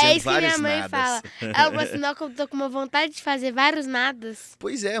nadas, fazendo isso que vários minha mãe nadas. fala. Ela falou assim, não, que eu tô com uma vontade de fazer vários nadas.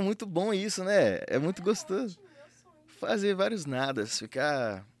 Pois é muito bom isso, né? É muito gostoso. Fazer vários nadas,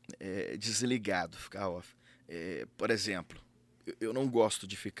 ficar desligado, ficar off. Por exemplo, eu não gosto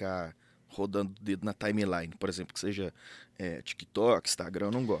de ficar rodando o dedo na timeline, por exemplo, que seja TikTok, Instagram,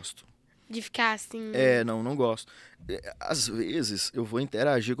 eu não gosto. De ficar assim... Não gosto. Às vezes eu vou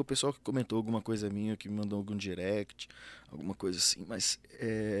interagir com o pessoal que comentou alguma coisa minha, que me mandou algum direct, alguma coisa assim, mas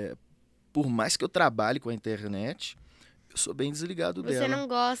por mais que eu trabalhe com a internet, eu sou bem desligado dela. Você não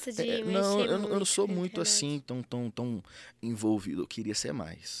gosta de mexer muito. Eu não sou muito assim, tão envolvido. Eu queria ser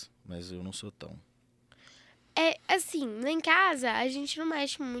mais, mas eu não sou tão. Assim, lá em casa, a gente não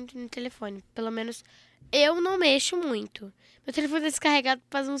mexe muito no telefone. Pelo menos, eu não mexo muito. Meu telefone tá descarregado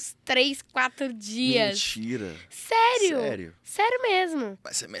faz uns 3, 4 dias. Mentira. Sério? Sério mesmo.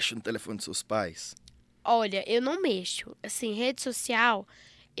 Mas você mexe no telefone dos seus pais? Olha, eu não mexo. Assim, rede social...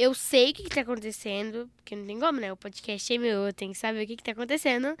 Eu sei o que tá acontecendo, porque não tem como, né? O podcast é meu, eu tenho que saber o que tá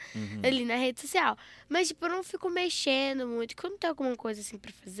acontecendo ali na rede social. Mas, tipo, eu não fico mexendo muito. Quando tem alguma coisa assim pra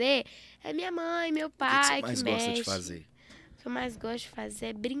fazer, é minha mãe, meu pai que mexe. O que você mais gosta de fazer? O que eu mais gosto de fazer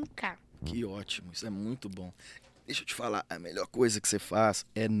é brincar. Que ótimo, isso é muito bom. Deixa eu te falar, a melhor coisa que você faz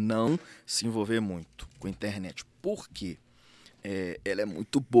é não se envolver muito com a internet. Por quê? Ela é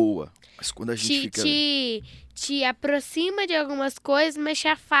muito boa, mas quando a gente fica... Te aproxima de algumas coisas, mas te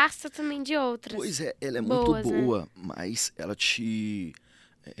afasta também de outras. Pois ela é boas, muito boa, né? mas ela te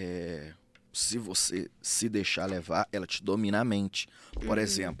se você se deixar levar, ela te domina a mente. Por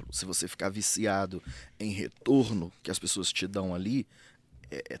exemplo, se você ficar viciado em retorno que as pessoas te dão ali,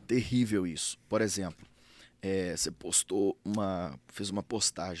 é terrível isso. Por exemplo, você fez uma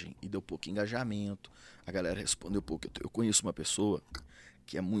postagem e deu pouco engajamento, a galera respondeu pouco. Eu conheço uma pessoa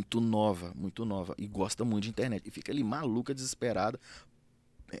que é muito nova, e gosta muito de internet, e fica ali maluca, desesperada,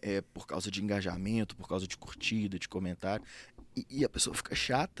 por causa de engajamento, por causa de curtida, de comentário. E a pessoa fica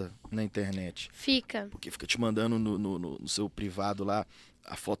chata na internet. Fica. Porque fica te mandando no seu privado lá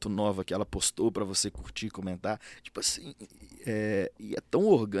a foto nova que ela postou pra você curtir, comentar. Tipo assim, e é tão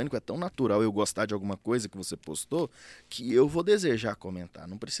orgânico, é tão natural eu gostar de alguma coisa que você postou, que eu vou desejar comentar.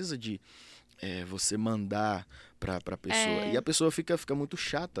 Não precisa de você mandar pra pessoa. E a pessoa fica muito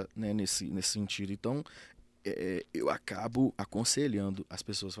chata, né, nesse sentido. Então, eu acabo aconselhando as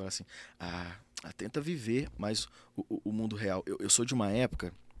pessoas, falar assim, tenta viver mais o mundo real. Eu sou de uma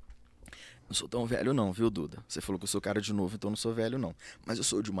época, não sou tão velho não, viu, Duda? Você falou que eu sou cara de novo, então não sou velho não. Mas eu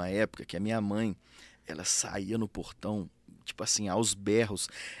sou de uma época que a minha mãe, ela saía no portão, tipo assim, aos berros,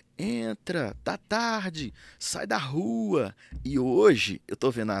 entra, tá tarde, sai da rua. E hoje, eu tô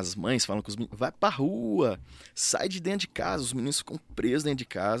vendo as mães falando com os meninos, vai pra rua, sai de dentro de casa. Os meninos ficam presos dentro de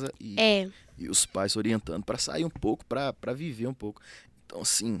casa e os pais orientando pra sair um pouco, pra viver um pouco. Então,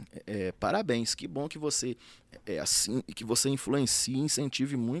 assim, parabéns, que bom que você é assim e que você influencie e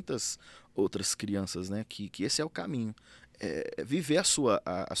incentive muitas outras crianças, né? Que esse é o caminho. Viver a sua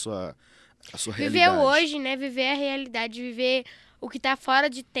Viver realidade. hoje, né? Viver a realidade, viver o que tá fora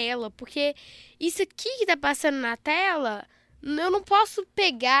de tela. Porque isso aqui que tá passando na tela, eu não posso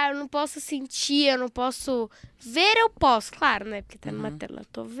pegar, eu não posso sentir, eu não posso ver, eu posso, claro, né? Porque tá numa tela, eu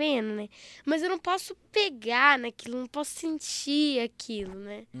tô vendo, né? Mas eu não posso pegar naquilo, não posso sentir aquilo,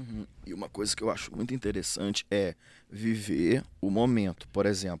 né? E uma coisa que eu acho muito interessante é viver o momento. Por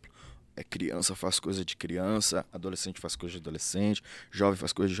exemplo, criança faz coisa de criança, adolescente faz coisa de adolescente, jovem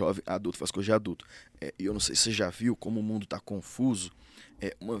faz coisa de jovem, adulto faz coisa de adulto. E eu não sei se você já viu como o mundo tá confuso.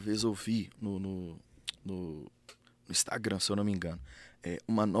 Uma vez eu vi no Instagram, se eu não me engano,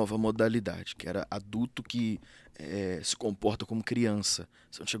 uma nova modalidade, que era adulto que se comporta como criança.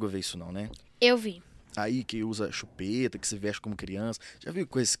 Você não chegou a ver isso não, né? Eu vi. Aí que usa chupeta, que se veste como criança. Já viu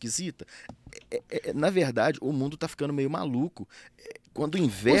coisa esquisita? Na verdade, o mundo tá ficando meio maluco. Quando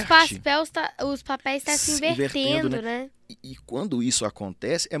inverte... Os papéis estão se invertendo, invertendo, né? E quando isso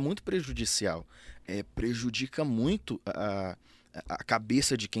acontece, é muito prejudicial. Prejudica muito a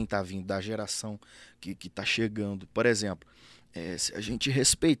cabeça de quem tá vindo, da geração que tá chegando. Por exemplo, se a gente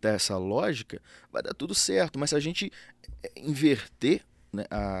respeitar essa lógica, vai dar tudo certo. Mas se a gente inverter, né,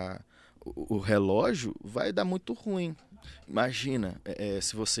 o relógio, vai dar muito ruim. Imagina,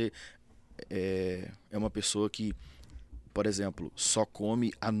 se você é uma pessoa que, por exemplo, só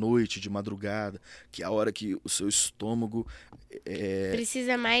come à noite, de madrugada, que é a hora que o seu estômago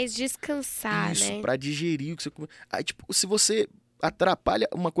Precisa mais descansar, isso, né? pra digerir o que você come. Aí, tipo, se você atrapalha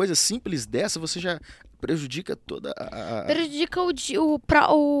uma coisa simples dessa, você já prejudica toda Prejudica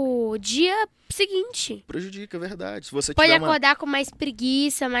o dia seguinte. Prejudica, é verdade. Se você Pode tiver uma... acordar com mais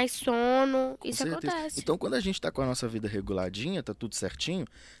preguiça, mais sono. Com Isso certeza. acontece. Então, quando a gente tá com a nossa vida reguladinha, tá tudo certinho,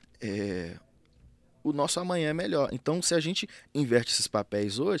 o nosso amanhã é melhor. Então, se a gente inverte esses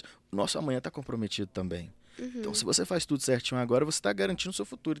papéis hoje, o nosso amanhã está comprometido também. Então, se você faz tudo certinho agora, você está garantindo o seu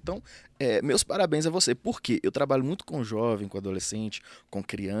futuro. Então, meus parabéns a você. Por quê? Eu trabalho muito com jovem, com adolescente, com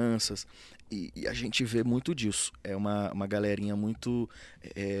crianças, e a gente vê muito disso. É uma galerinha muito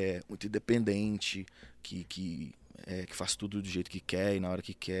independente, que faz tudo do jeito que quer e na hora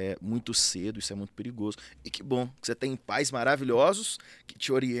que quer, muito cedo. Isso é muito perigoso. E que bom que você tem pais maravilhosos que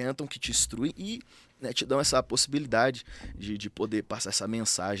te orientam, que te instruem e, né, te dão essa possibilidade de poder passar essa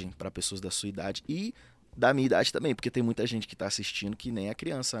mensagem para pessoas da sua idade e da minha idade também, porque tem muita gente que está assistindo que nem é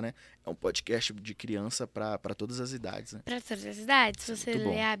criança, né? É um podcast de criança para todas as idades, né? Para todas as idades. Se Isso é você muito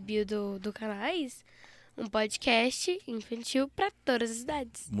bom. ler a bio do canal, é isso. Um podcast infantil para todas as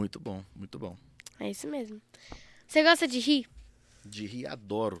idades. Muito bom, muito bom. É isso mesmo. Você gosta de rir? De rir,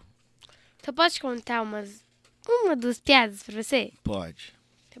 adoro. Então posso te contar uma, duas piadas para você? Pode.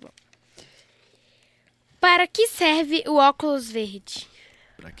 Tá bom. Para que serve o óculos verde?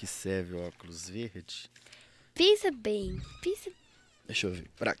 Para que serve o óculos verde? Pensa bem. Deixa eu ver.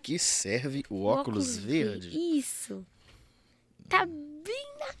 Para que serve o óculos verde? Isso. Tá bem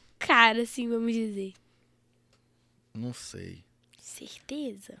na cara, assim, vamos dizer. Não sei.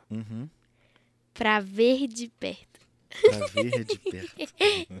 Certeza? Uhum. Pra ver de perto. Pra ver de perto.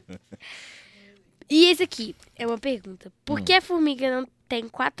 E esse aqui é uma pergunta. Por que a formiga não tem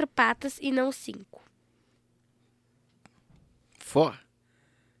 4 patas e não 5?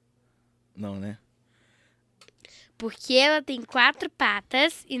 Não, né? Porque ela tem 4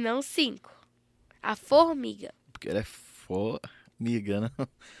 patas e não 5. A formiga. Porque ela é formiga, não?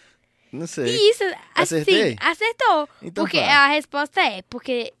 Não sei. E isso, Acertei? assim, acertou. Então porque fala. a resposta é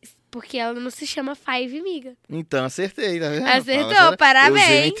porque ela não se chama Five Miga. Então, acertei, tá vendo? Acertou, Eu usei minha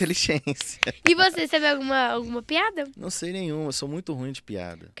parabéns. inteligência. E você sabe alguma piada? Não sei nenhuma, eu sou muito ruim de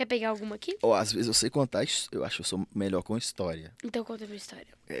piada. Quer pegar alguma aqui? Ou às vezes eu sei contar, eu acho que eu sou melhor com história. Então conta a minha história.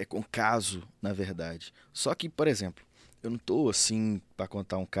 É com caso, na verdade. Só que, por exemplo, eu não tô assim pra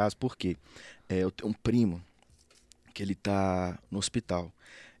contar um caso, porque eu tenho um primo que ele tá no hospital.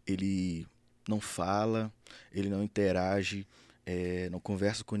 Ele não fala, ele não interage, não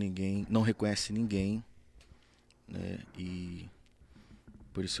conversa com ninguém, não reconhece ninguém, né? E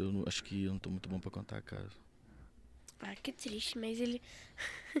por isso acho que eu não tô muito bom pra contar caso. Ah, que triste, mas ele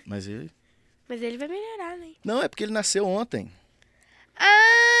Mas ele... vai melhorar, né? Não, é porque ele nasceu ontem.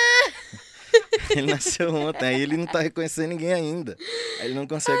 Ah! Ele nasceu ontem, aí ele não tá reconhecendo ninguém ainda. Aí ele não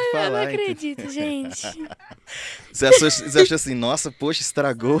consegue Eu não falar. acredito, gente. Você achou assim, nossa, poxa,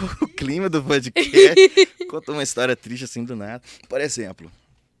 estragou o clima do podcast. Contou uma história triste assim do nada. Por exemplo,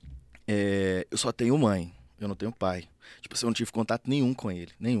 eu só tenho mãe, eu não tenho pai. Tipo assim, eu não tive contato nenhum com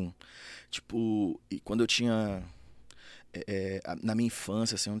ele, nenhum. Tipo, e quando eu tinha... na minha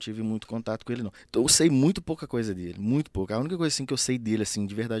infância, assim, eu não tive muito contato com ele, não. Então eu sei muito pouca coisa dele, muito pouca. A única coisa, assim, que eu sei dele, assim,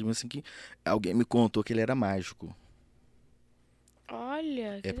 de verdade mesmo, assim, que alguém me contou que ele era mágico.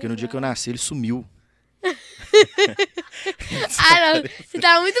 Olha, que Porque no dia que eu legal. nasci, ele sumiu. Ah, não. Você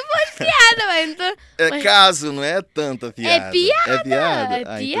tá muito boa de piada, mas não tô... É caso, não é tanta piada. piada, É piada? é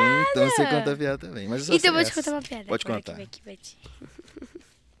Ah, piada. então você conta piada também. Mas Então eu vou te contar uma piada. Pode agora, contar. que vai te...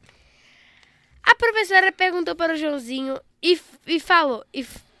 A professora perguntou para o Joãozinho e falou...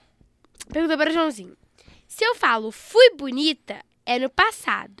 Perguntou para o Joãozinho. Se eu falo fui bonita, é no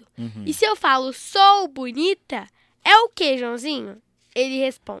passado. Uhum. E se eu falo sou bonita, é o que, Joãozinho? Ele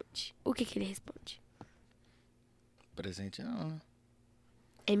responde. O que ele responde? Presente não, né?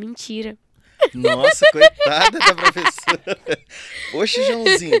 É mentira. Nossa, coitada da professora. Poxa,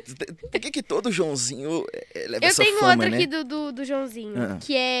 Joãozinho. Por que todo Joãozinho leva Eu essa tenho fama, outro né? aqui do Joãozinho, Ah,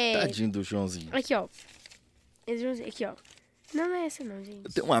 que é... Tadinho do Joãozinho. Aqui, ó. Esse Joãozinho, aqui, ó. Não é essa não, gente.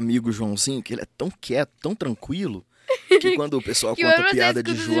 Eu tenho um amigo, Joãozinho, que ele é tão quieto, tão tranquilo, que quando o pessoal Que conta quando você piada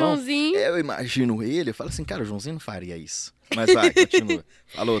de escuta o João, Joãozinho- eu imagino ele, eu falo assim, cara, o Joãozinho não faria isso. Mas vai, continua.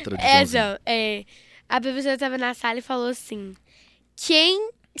 Fala outra de Joãozinho. A professora estava na sala e falou assim: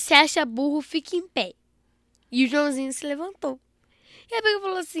 quem se acha burro, fica em pé. E o Joãozinho se levantou. E a professora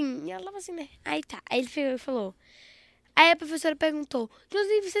falou assim, e ela tava assim, né? Aí tá. Aí ele pegou e falou. Aí a professora perguntou: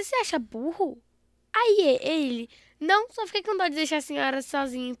 Joãozinho, você se acha burro? Aí ele: não, só fiquei com dó de deixar a senhora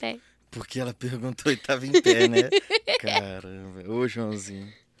sozinha em pé. Porque ela perguntou e tava em pé, né? Caramba, ô Joãozinho.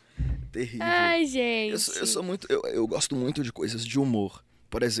 Terrível. Ai, gente. Eu sou muito. Eu gosto muito de coisas de humor.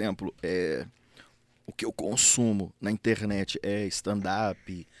 Por exemplo, o que eu consumo na internet é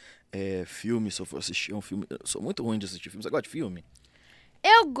stand-up, filme, se eu for assistir um filme. Eu sou muito ruim de assistir filmes. Você gosta de filme?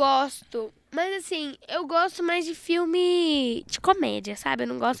 Eu gosto, mas assim, eu gosto mais de filme de comédia, sabe? Eu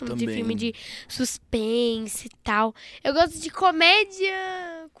não gosto Eu muito de também. filme de suspense e tal. Eu gosto de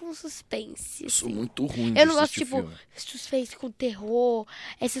comédia com suspense. Eu sou assim. muito ruim de Eu não gosto, assistir tipo, filme. suspense com terror,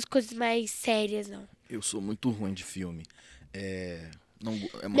 essas coisas mais sérias, não. Eu sou muito ruim de filme. Não,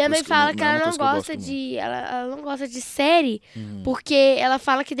 é uma Minha mãe coisa fala eu que é uma ela não coisa que eu gosta gosto de. Ela não gosta de série, muito. porque ela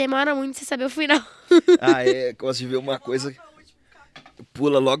fala que demora muito pra você saber o final. Gosto de ver uma coisa.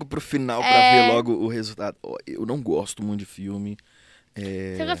 Pula logo pro final pra ver logo o resultado. Ó, eu não gosto muito de filme.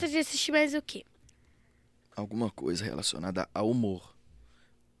 Você gosta de assistir mais o quê? Alguma coisa relacionada ao humor.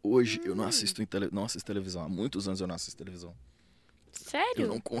 Hoje eu não assisto não assisto televisão. Há muitos anos eu não assisto televisão. Sério? Eu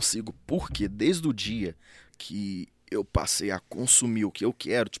não consigo, porque desde o dia que eu passei a consumir o que eu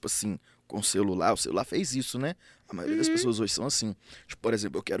quero, tipo assim, com o celular fez isso, né? A maioria das pessoas hoje são assim. Tipo, por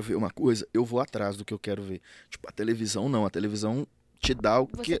exemplo, eu quero ver uma coisa, eu vou atrás do que eu quero ver. Tipo, a televisão não, a televisão te dá o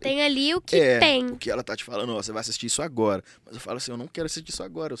que... Você tem ali o que tem. o que ela tá te falando, ó, você vai assistir isso agora. Mas eu falo assim, eu não quero assistir isso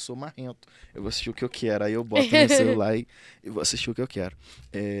agora, eu sou marrento. Eu vou assistir o que eu quero. Aí eu boto no celular e vou assistir o que eu quero.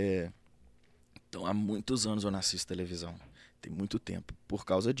 Então, há muitos anos eu não assisto televisão. Tem muito tempo, por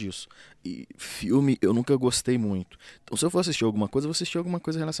causa disso. E filme, eu nunca gostei muito. Então, se eu for assistir alguma coisa, eu vou assistir alguma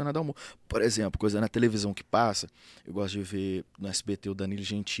coisa relacionada ao humor. Por exemplo, coisa na televisão que passa, eu gosto de ver no SBT o Danilo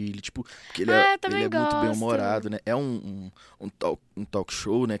Gentili, tipo, porque ele eu é também muito gosto. bem-humorado, né? É um talk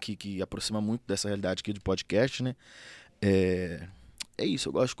show, né, que aproxima muito dessa realidade aqui de podcast, né? É isso,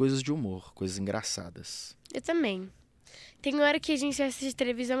 eu gosto de coisas de humor, coisas engraçadas. Eu também. Tem hora que a gente assiste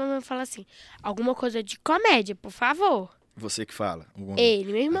televisão e a mamãe fala assim, alguma coisa de comédia, por favor. Você que fala?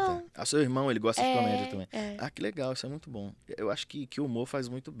 Ele, meu irmão. Tá. Seu irmão, ele gosta de comédia também. É. Ah, que legal, isso é muito bom. Eu acho que o humor faz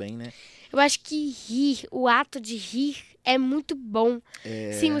muito bem, né? Eu acho que rir, o ato de rir é muito bom.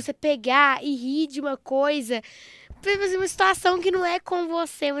 É, Sim, você pegar e rir de uma coisa, por exemplo, uma situação que não é com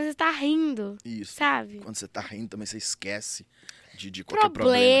você, mas você tá rindo, isso. sabe? Quando você tá rindo também, você esquece de qualquer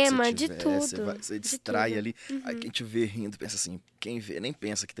problema que você de tiver. tudo. Você distrai tudo. ali. Aí quem te vê rindo pensa assim, quem vê nem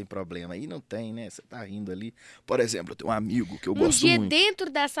pensa que tem problema. Aí não tem, né? Você tá rindo ali. Por exemplo, eu tenho um amigo que eu gosto dia muito.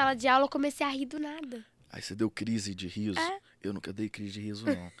 dentro da sala de aula eu comecei a rir do nada. Aí você deu crise de riso. É. Eu nunca dei crise de riso,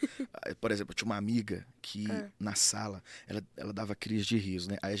 não. Aí, por exemplo, eu tinha uma amiga que na sala, ela dava crise de riso,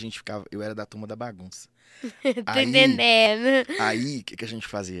 né? Aí a gente ficava, eu era da turma da bagunça. Tô entendendo. Aí, o que a gente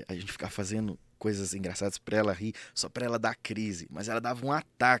fazia? A gente ficava fazendo coisas engraçadas pra ela rir, só pra ela dar crise. Mas ela dava um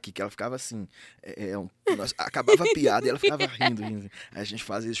ataque, que ela ficava assim. Acabava a piada e ela ficava rindo. Aí a gente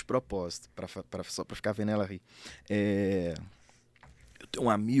fazia isso de propósito, só pra ficar vendo ela rir. Eu tenho um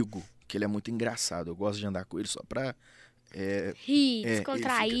amigo que ele é muito engraçado. Eu gosto de andar com ele só pra. Rir,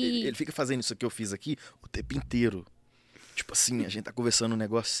 descontrair. Ele fica fazendo isso que eu fiz aqui o tempo inteiro. Tipo assim, a gente tá conversando um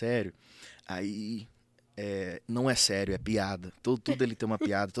negócio sério. Aí. Não é sério, é piada. Tudo ele tem uma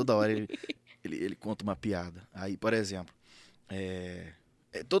piada, toda hora ele conta uma piada. Aí, por exemplo,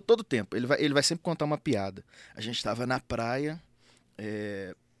 todo tempo, ele vai sempre contar uma piada. A gente estava na praia,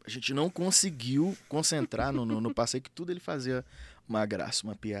 a gente não conseguiu concentrar no passeio, que tudo ele fazia uma graça,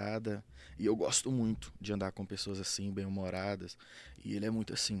 uma piada. E eu gosto muito de andar com pessoas assim, bem-humoradas. E ele é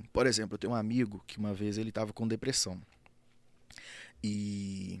muito assim. Por exemplo, eu tenho um amigo que uma vez ele estava com depressão.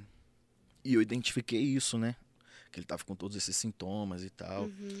 E eu identifiquei isso, né? Que ele tava com todos esses sintomas e tal.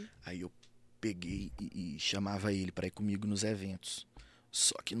 Aí eu peguei e chamava ele pra ir comigo nos eventos.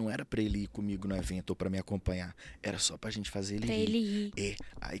 Só que não era pra ele ir comigo no evento ou pra me acompanhar. Era só pra gente fazer ele rir. Ele rir.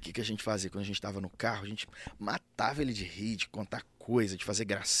 Aí o que a gente fazia? Quando a gente tava no carro, a gente matava ele de rir, de contar coisa, de fazer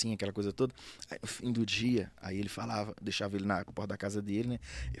gracinha, aquela coisa toda. Aí no fim do dia, aí ele falava, deixava ele na porta da casa dele, né?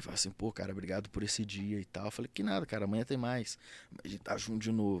 Ele falava assim, pô, cara, obrigado por esse dia e tal. Eu falei, que nada, cara, amanhã tem mais. A gente tá junto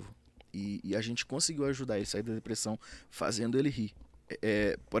de novo. E a gente conseguiu ajudar ele a sair da depressão fazendo ele rir.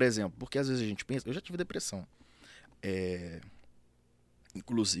 Por exemplo, porque às vezes a gente pensa... Eu já tive depressão.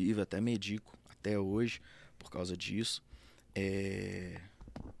 Inclusive, até medico, até hoje, por causa disso.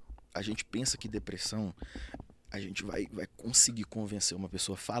 A gente pensa que depressão... A gente vai conseguir convencer uma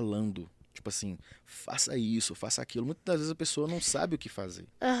pessoa falando. Tipo assim, faça isso, faça aquilo. Muitas das vezes a pessoa não sabe o que fazer.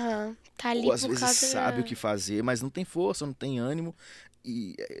 Tá ali ou às por vezes causa sabe o que fazer, mas não tem força, não tem ânimo.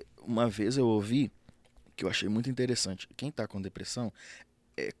 E uma vez eu ouvi, que eu achei muito interessante, quem tá com depressão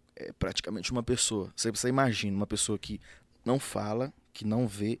é praticamente uma pessoa, você imagina uma pessoa que não fala, que não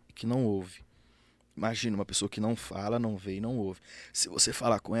vê, que não ouve. Imagina uma pessoa que não fala, não vê e não ouve. Se você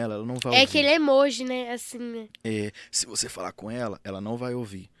falar com ela, ela não vai ouvir. aquele emoji, né? Assim, né? Se você falar com ela, ela não vai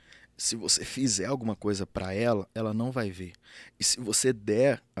ouvir. Se você fizer alguma coisa pra ela, ela não vai ver. E se você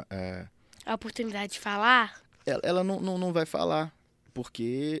der A oportunidade de falar. ela não vai falar.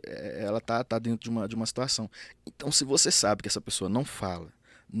 Porque ela tá dentro de uma situação. Então, se você sabe que essa pessoa não fala,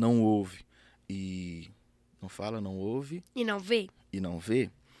 não ouve e... Não fala, não ouve... E não vê? E não vê,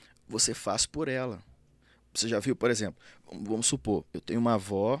 você faz por ela. Você já viu, por exemplo, vamos supor, eu tenho uma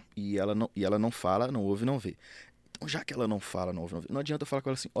avó e ela não fala, não ouve, não vê. Então, já que ela não fala, não ouve, não vê, não adianta eu falar com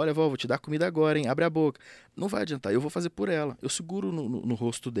ela assim, olha, vó, vou te dar comida agora, hein? Abre a boca. Não vai adiantar, eu vou fazer por ela. Eu seguro no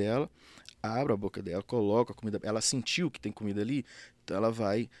rosto dela, abro a boca dela, coloco a comida, ela sentiu que tem comida ali, então ela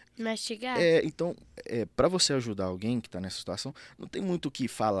vai... Mastigar? Então, para você ajudar alguém que está nessa situação, não tem muito o que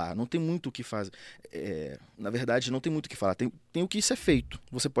falar, não tem muito o que fazer. Na verdade, não tem muito o que falar, tem o que ser feito.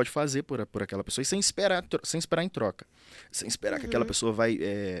 Você pode fazer por aquela pessoa e sem esperar em troca. Sem esperar que aquela pessoa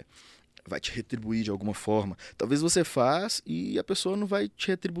vai te retribuir de alguma forma. Talvez você faz e a pessoa não vai te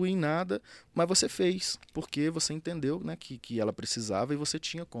retribuir em nada, mas você fez, porque você entendeu, né, que ela precisava e você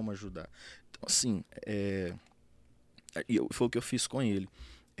tinha como ajudar. Então, assim, foi o que eu fiz com ele.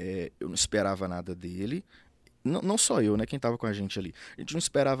 Eu não esperava nada dele, não só eu, né, quem estava com a gente ali. A gente não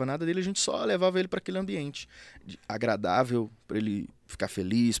esperava nada dele, a gente só levava ele para aquele ambiente agradável, para ele ficar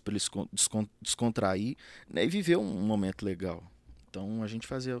feliz, para ele descontrair, né, e viver um momento legal. Então a gente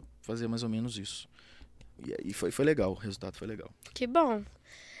fazia mais ou menos isso. E aí foi legal, o resultado foi legal. Que bom.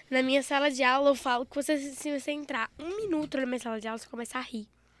 Na minha sala de aula eu falo que se você entrar 1 minuto na minha sala de aula, você começa a rir.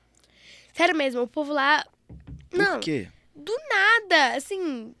 Sério mesmo, o povo lá... Não, por quê? Do nada,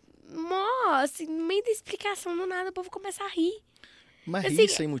 assim, assim, no meio da explicação, do nada, o povo começa a rir. Mas assim, rir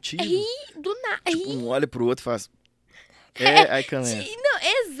sem motivo? Rir do nada. Tipo, um olha pro outro e faz... aí começa. Não,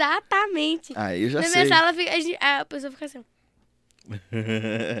 exatamente. Eu já na sei. minha sala, a pessoa fica assim.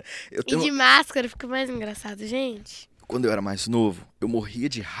 Eu E de máscara fica mais engraçado, gente. quando eu era mais novo, eu morria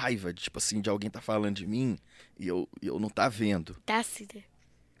de raiva, tipo assim, de alguém tá falando de mim e eu não tá vendo. Tá assim,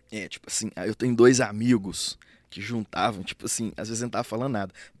 né? Tipo assim, aí eu tenho dois amigos que juntavam, tipo assim, às vezes não tava falando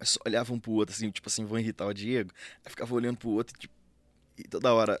nada, mas só olhavam um pro outro, assim, tipo assim, vão irritar o Diego, aí ficava olhando pro outro, tipo, e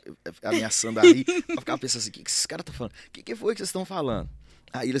toda hora ameaçando a rir, eu ficava pensando assim, o que esses caras estão falando? O que foi que vocês estão falando?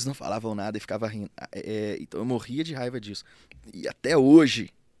 Aí eles não falavam nada e ficavam rindo. Então eu morria de raiva disso. E até hoje,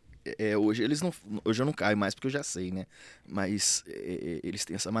 hoje eles não. Hoje eu não caio mais porque eu já sei, né? Mas eles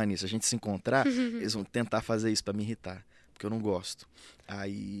têm essa mania. Se a gente se encontrar, eles vão tentar fazer isso pra me irritar. Porque eu não gosto.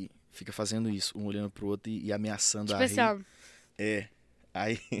 Aí fica fazendo isso, um olhando pro outro e ameaçando Tipo a assim, rir. ó.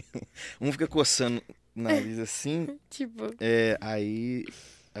 Aí um fica coçando o nariz assim. Tipo, Aí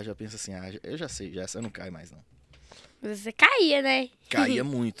eu já penso assim, eu já sei, já essa eu não caio mais não. você caía, né? Caía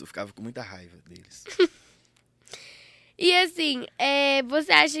muito, ficava com muita raiva deles. E assim,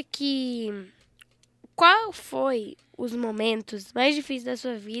 você acha que... Qual foi os momentos mais difíceis da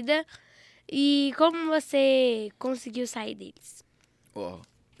sua vida e como você conseguiu sair deles? Ó,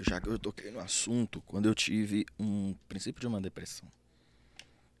 já que eu toquei no assunto, quando eu tive um princípio de uma depressão,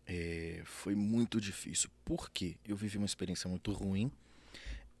 foi muito difícil. Por quê? Eu vivi uma experiência muito ruim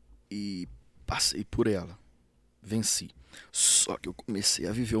e passei por ela, venci. Só que eu comecei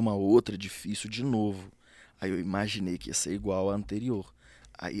a viver uma outra difícil de novo. Aí eu imaginei que ia ser igual à anterior.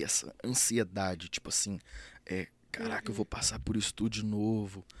 Aí essa ansiedade, tipo assim, caraca, eu vou passar por isso tudo de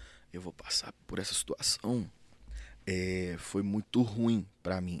novo, eu vou passar por essa situação. Foi muito ruim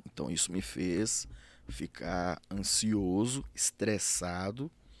pra mim. Então isso me fez ficar ansioso,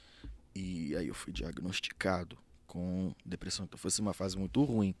 estressado, e aí eu fui diagnosticado com depressão. Então foi assim, uma fase muito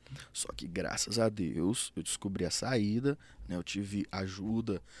ruim. Só que graças a Deus eu descobri a saída, né? Eu tive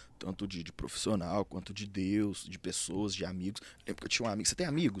ajuda, tanto de profissional, quanto de Deus, de pessoas, de amigos. Lembro que eu tinha um amigo. Você tem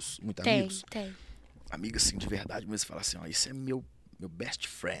amigos? Muitos amigos? Tem. Amigos assim, de verdade, mas você fala assim, ó, esse é meu best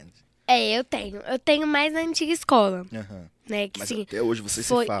friend. Eu tenho. Eu tenho mais na antiga escola, Aham. né? Que Mas sim, até hoje vocês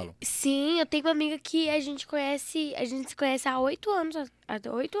se falam. Sim, eu tenho uma amiga que a gente se conhece há 8 anos. Há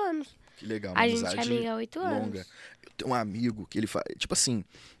 8 anos. Que legal, uma A gente é amizade amiga há 8 longa. anos. Eu tenho um amigo que ele faz, tipo assim,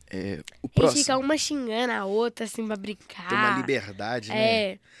 o A gente fica próximo uma xingando a outra, assim, pra tem uma brincar. liberdade, né?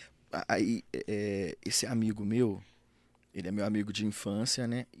 É. Aí, esse amigo meu, ele é meu amigo de infância,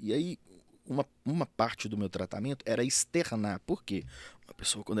 né? E aí, uma parte do meu tratamento era externar. Por quê? Uma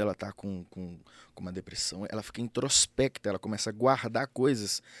pessoa, quando ela tá com uma depressão, ela fica introspecta, ela começa a guardar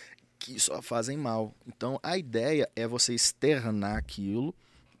coisas que só fazem mal. Então, a ideia é você externar aquilo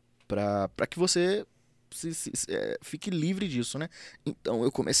para que você fique livre disso, né? Então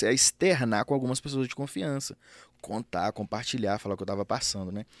eu comecei a externar com algumas pessoas de confiança, contar, compartilhar, falar o que eu tava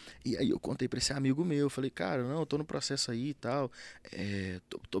passando, né? E aí eu contei pra esse amigo meu, falei, cara, não, eu tô no processo aí e tal,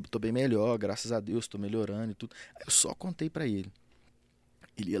 tô bem melhor, graças a Deus, tô melhorando e tudo. Aí eu só contei pra ele.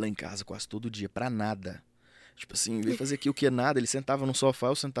 Ele ia lá em casa quase todo dia, pra nada. Tipo assim, veio fazer aqui o que nada, ele sentava num sofá,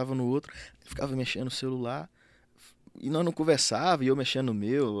 eu sentava no outro, ele ficava mexendo no celular. E nós não conversava, e eu mexendo no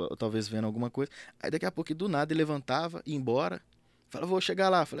meu, ou talvez vendo alguma coisa. Aí daqui a pouco, do nada, ele levantava, ia embora. Falava, vou chegar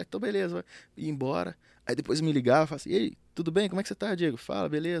lá. Falei, então beleza, vai. Ia embora. Aí depois me ligava, falava assim, ei, tudo bem? Como é que você tá, Diego? Fala,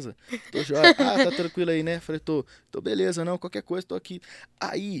 beleza. Tô joia. Ah, tá tranquilo aí, né? Falei, tô beleza, não, qualquer coisa, tô aqui.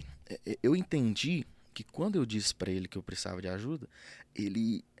 Aí, eu entendi que quando eu disse pra ele que eu precisava de ajuda,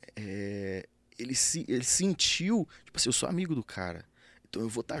 ele, ele sentiu, tipo assim, eu sou amigo do cara, então eu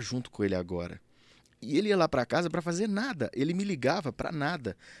vou estar junto com ele agora. E ele ia lá pra casa pra fazer nada. Ele me ligava pra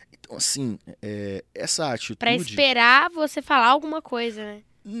nada. Então, assim, essa Pra atitude esperar você falar alguma coisa, né?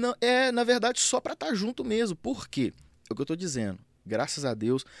 não, na verdade, só pra estar junto mesmo. Por quê? É o que eu tô dizendo. Graças a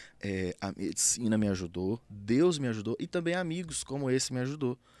Deus, a medicina me ajudou, Deus me ajudou e também amigos como esse me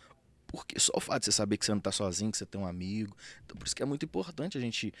ajudou. Porque só o fato de você saber que você não tá sozinho, que você tem um amigo. Então, por isso que é muito importante a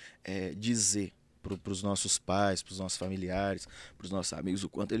gente dizer para os nossos pais, para os nossos familiares, para os nossos amigos, o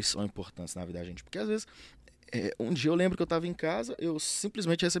quanto eles são importantes na vida da gente. Porque às vezes, um dia eu lembro que eu estava em casa, eu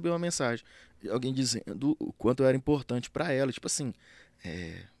simplesmente recebi uma mensagem de alguém dizendo o quanto eu era importante para ela. Tipo assim,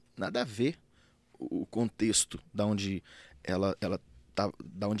 nada a ver o contexto da onde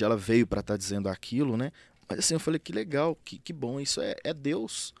da onde ela veio para estar dizendo aquilo, né? Mas assim, eu falei que legal, que bom, isso é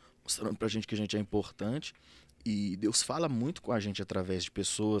Deus mostrando pra gente que a gente é importante. E Deus fala muito com a gente através de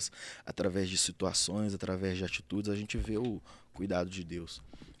pessoas, através de situações, através de atitudes. A gente vê o cuidado de Deus.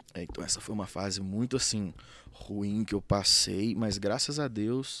 Então essa foi uma fase muito assim ruim que eu passei, mas graças a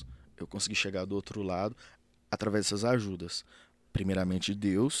Deus eu consegui chegar do outro lado através dessas ajudas. Primeiramente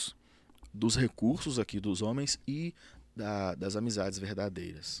Deus, dos recursos aqui dos homens e das amizades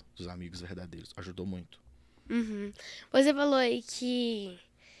verdadeiras, dos amigos verdadeiros. Ajudou muito. Uhum. Você falou aí que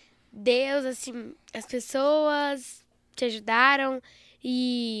Deus, assim, as pessoas te ajudaram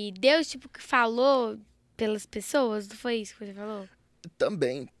e Deus, tipo, que falou pelas pessoas? Não foi isso que você falou?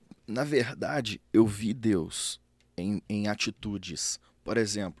 Também, na verdade, eu vi Deus em atitudes. Por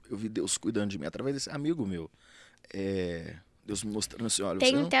exemplo, eu vi Deus cuidando de mim através desse amigo meu. Deus me mostrando assim, olha,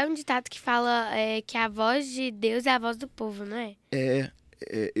 Tem você não... até um ditado que fala que a voz de Deus é a voz do povo, não é?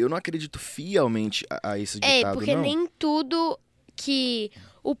 Eu não acredito fielmente a esse ditado, Porque não. nem tudo que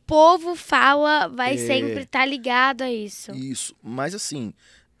o povo fala vai sempre É, estar ligado a isso. isso, mas assim,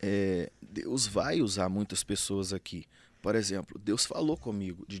 Deus vai usar muitas pessoas aqui. Por exemplo, Deus falou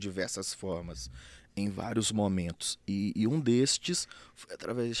comigo de diversas formas, em vários momentos. E um destes foi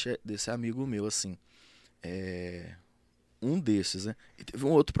através desse amigo meu, assim. Um desses, né? E teve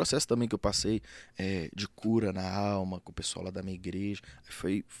um outro processo também que eu passei de cura na alma com o pessoal lá da minha igreja.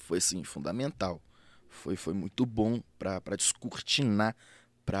 Foi assim, fundamental. Foi muito bom para descortinar,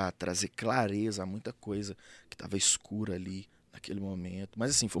 para trazer clareza a muita coisa que estava escura ali naquele momento.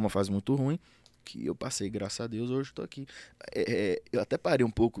 Mas assim, foi uma fase muito ruim que eu passei, graças a Deus, hoje estou aqui. Eu até parei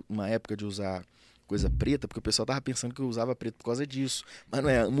um pouco, uma época, de usar coisa preta, porque o pessoal tava pensando que eu usava preto por causa disso. Mas não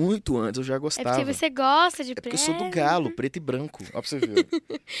é, muito antes eu já É gostava. porque você gosta de É porque preto. eu sou do galo, preto e branco. Ó pra você ver.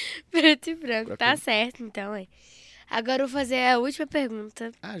 Preto e branco, Pra tá quê? certo, então, é. Agora eu vou fazer a última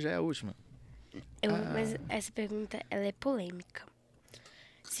pergunta. Ah, já é a última. Mas essa pergunta, ela é polêmica.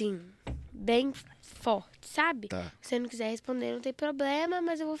 Sim, bem forte, sabe? Tá, Se você não quiser responder, não tem problema,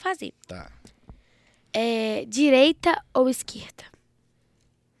 mas eu vou fazer. tá. Direita ou esquerda?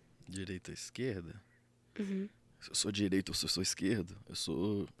 Direita ou esquerda? Uhum. Se eu sou direito ou se eu sou esquerdo? Eu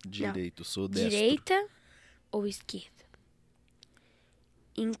sou direito, eu sou destro. Direita ou esquerda?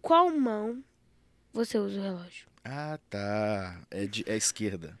 Em qual mão você usa o relógio? Ah, tá. É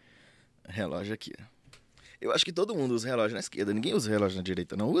esquerda. Relógio aqui. Eu acho que todo mundo usa relógio na esquerda. Ninguém usa relógio na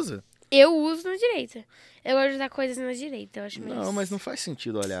direita, não usa? Eu uso na direita. Eu gosto de usar coisas na direita, eu acho mais... Não, mas não faz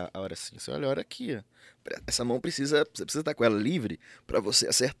sentido olhar a hora assim. Você olha a hora aqui, ó. Essa mão você precisa estar com ela livre pra você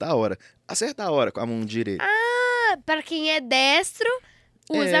acertar a hora. Acertar a hora com a mão direita. Pra quem é destro,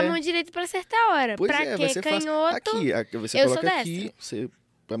 usa a mão direita pra acertar a hora. Pois Pra é, vai quem é ser fácil. canhoto, Aqui você eu sou coloca aqui, destra.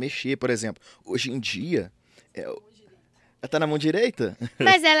 pra mexer, por exemplo. Hoje em dia, tá na mão direita?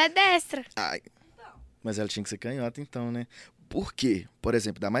 Mas ela é destra. Ai, mas ela tinha que ser canhota então, né? Por quê? Por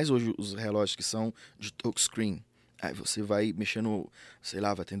exemplo, ainda mais hoje os relógios que são de touchscreen. Aí você vai mexendo, sei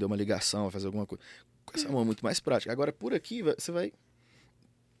lá, vai atender uma ligação, vai fazer alguma coisa. Com essa mão é muito mais prática. Agora, por aqui, você vai...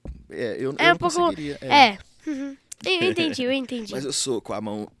 eu É um não pouco... conseguiria. Uhum. Eu entendi. Mas eu sou com a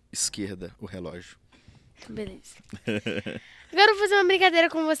mão esquerda o relógio. Beleza. Agora eu vou fazer uma brincadeira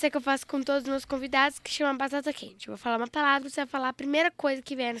com você que eu faço com todos os meus convidados, que chama batata quente. Eu vou falar uma palavra, você vai falar a primeira coisa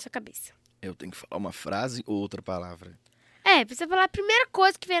que vier na sua cabeça. Eu tenho que falar uma frase ou outra palavra. Precisa falar a primeira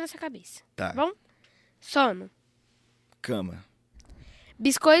coisa que vier na sua cabeça. Tá. Bom? Sono. Cama.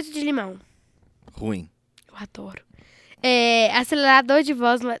 Biscoito de limão. Ruim. Eu adoro. Acelerador de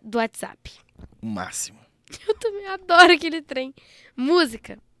voz do WhatsApp. O máximo. Eu também adoro aquele trem.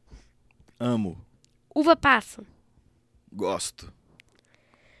 Música. Amo. Uva passa. Gosto.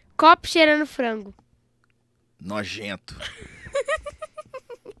 Copo cheirando frango. Nojento.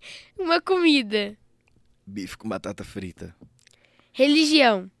 Uma comida. Bife com batata frita.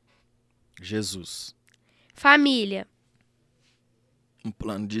 Religião. Jesus. Família. Um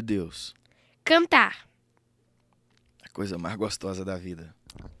plano de Deus. Cantar. A coisa mais gostosa da vida.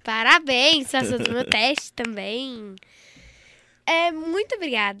 Parabéns, passou do meu teste também. Muito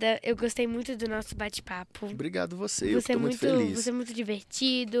obrigada. Eu gostei muito do nosso bate-papo. Obrigado você, eu Você é tô muito feliz. Você é muito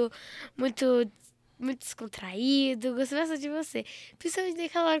divertido, muito descontraído. Gostei bastante de você. Principalmente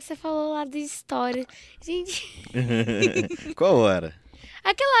daquela hora que você falou lá da história. Gente, Qual hora?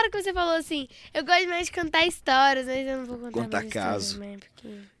 aquela hora que você falou assim, eu gosto mais de cantar histórias, mas eu não vou contar mais caso. histórias, né?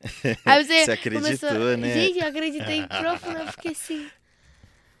 Porque... Aí Você acreditou, né? Gente, eu acreditei profundamente, eu fiquei assim...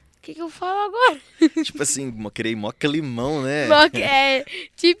 O que eu falo agora? Tipo assim, criei mó climão, né?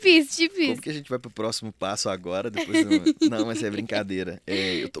 Tipo isso. Como que a gente vai pro próximo passo agora? Depois não, mas é brincadeira.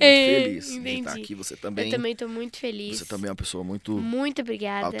 Eu tô muito feliz de entendi. estar aqui. Você também. Eu também tô muito feliz. Você também é uma pessoa muito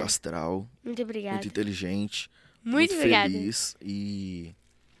obrigada. alto astral, Muito obrigada. muito inteligente, Muito obrigada. feliz e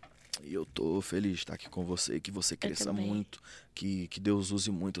eu tô feliz de estar aqui com você, que você cresça também. muito, que Deus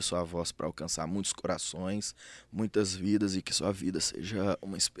use muito a sua voz para alcançar muitos corações, muitas vidas e que sua vida seja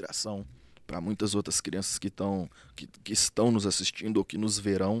uma inspiração para muitas outras crianças que estão nos assistindo ou que nos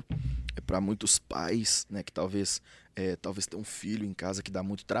verão, para muitos pais, né, que talvez tenham um filho em casa que dá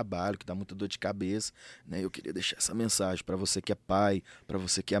muito trabalho, que dá muita dor de cabeça, né? Eu queria deixar essa mensagem para você que é pai, para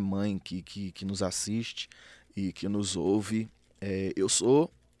você que é mãe, que nos assiste e que nos ouve.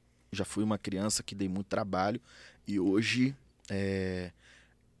 Já fui uma criança que dei muito trabalho E hoje,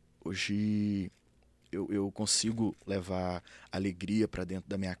 eu consigo levar alegria para dentro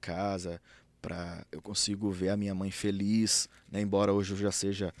da minha casa, eu consigo ver a minha mãe feliz, né? Embora hoje eu já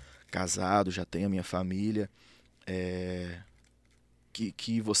seja casado, já tenha minha família,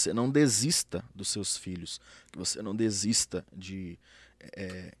 que você não desista dos seus filhos, que você não desista de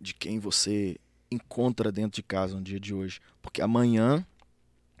quem você encontra dentro de casa no dia de hoje, porque amanhã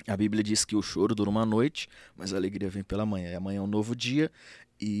a Bíblia diz que o choro dura uma noite, mas a alegria vem pela manhã. E amanhã é um novo dia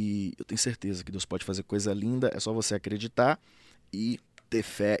e eu tenho certeza que Deus pode fazer coisa linda. É só você acreditar e ter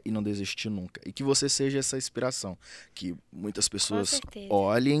fé e não desistir nunca. E que você seja essa inspiração. Que muitas pessoas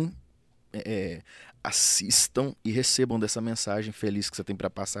olhem, assistam e recebam dessa mensagem feliz que você tem para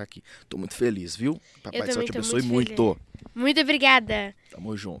passar aqui. Tô muito feliz, viu? Papai do céu te abençoe muito. Muito obrigada.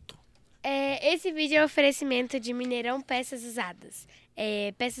 Tamo junto. Esse vídeo é um oferecimento de Mineirão Peças Usadas.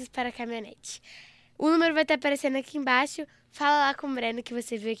 Peças para caminhonete. O número vai estar aparecendo aqui embaixo. Fala lá com o Breno que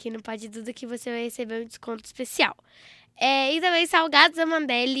você viu aqui no Podduda que você vai receber um desconto especial. E também salgados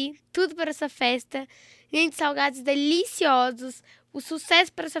Amandelli, tudo para sua festa. Gente, salgados deliciosos. O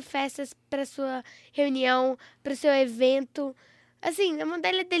sucesso para sua festa, para sua reunião, para o seu evento. Assim,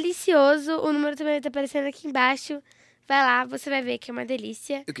 Amandelli é delicioso. O número também vai estar aparecendo aqui embaixo. Vai lá, você vai ver que é uma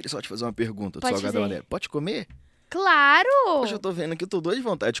delícia. Eu queria só te fazer uma pergunta do Pode salgado fazer. Amandelli. Pode comer? Claro! Hoje eu tô vendo que eu tô doido de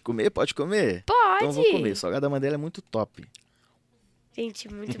vontade de comer. Pode comer? Pode! Então eu vou comer. Salgado Amandelli é muito top.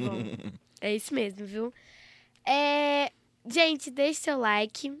 Gente, muito bom. É isso mesmo, viu? Gente, deixe seu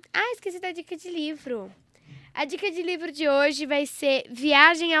like. Esqueci da dica de livro. A dica de livro de hoje vai ser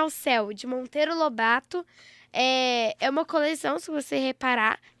Viagem ao Céu, de Monteiro Lobato. É uma coleção, se você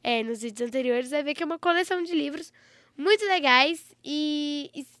reparar nos vídeos anteriores, vai ver que é uma coleção de livros muito legais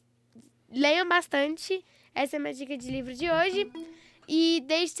e leiam bastante. Essa é a minha dica de livro de hoje. E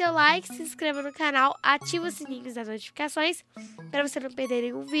deixe seu like, se inscreva no canal, ative os sininhos das notificações para você não perder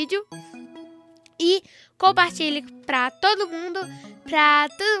nenhum vídeo. E compartilhe para todo mundo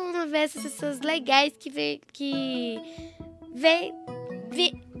ver essas pessoas legais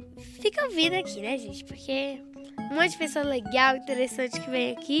ficam vindo aqui, né, gente? Porque um monte de pessoa legal, interessante que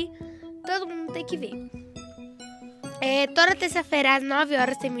vem aqui, todo mundo tem que ver. Toda terça-feira às 9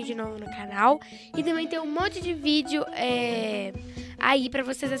 horas tem vídeo novo no canal. E também tem um monte de vídeo aí pra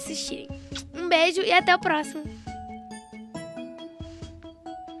vocês assistirem. Um beijo e até o próximo.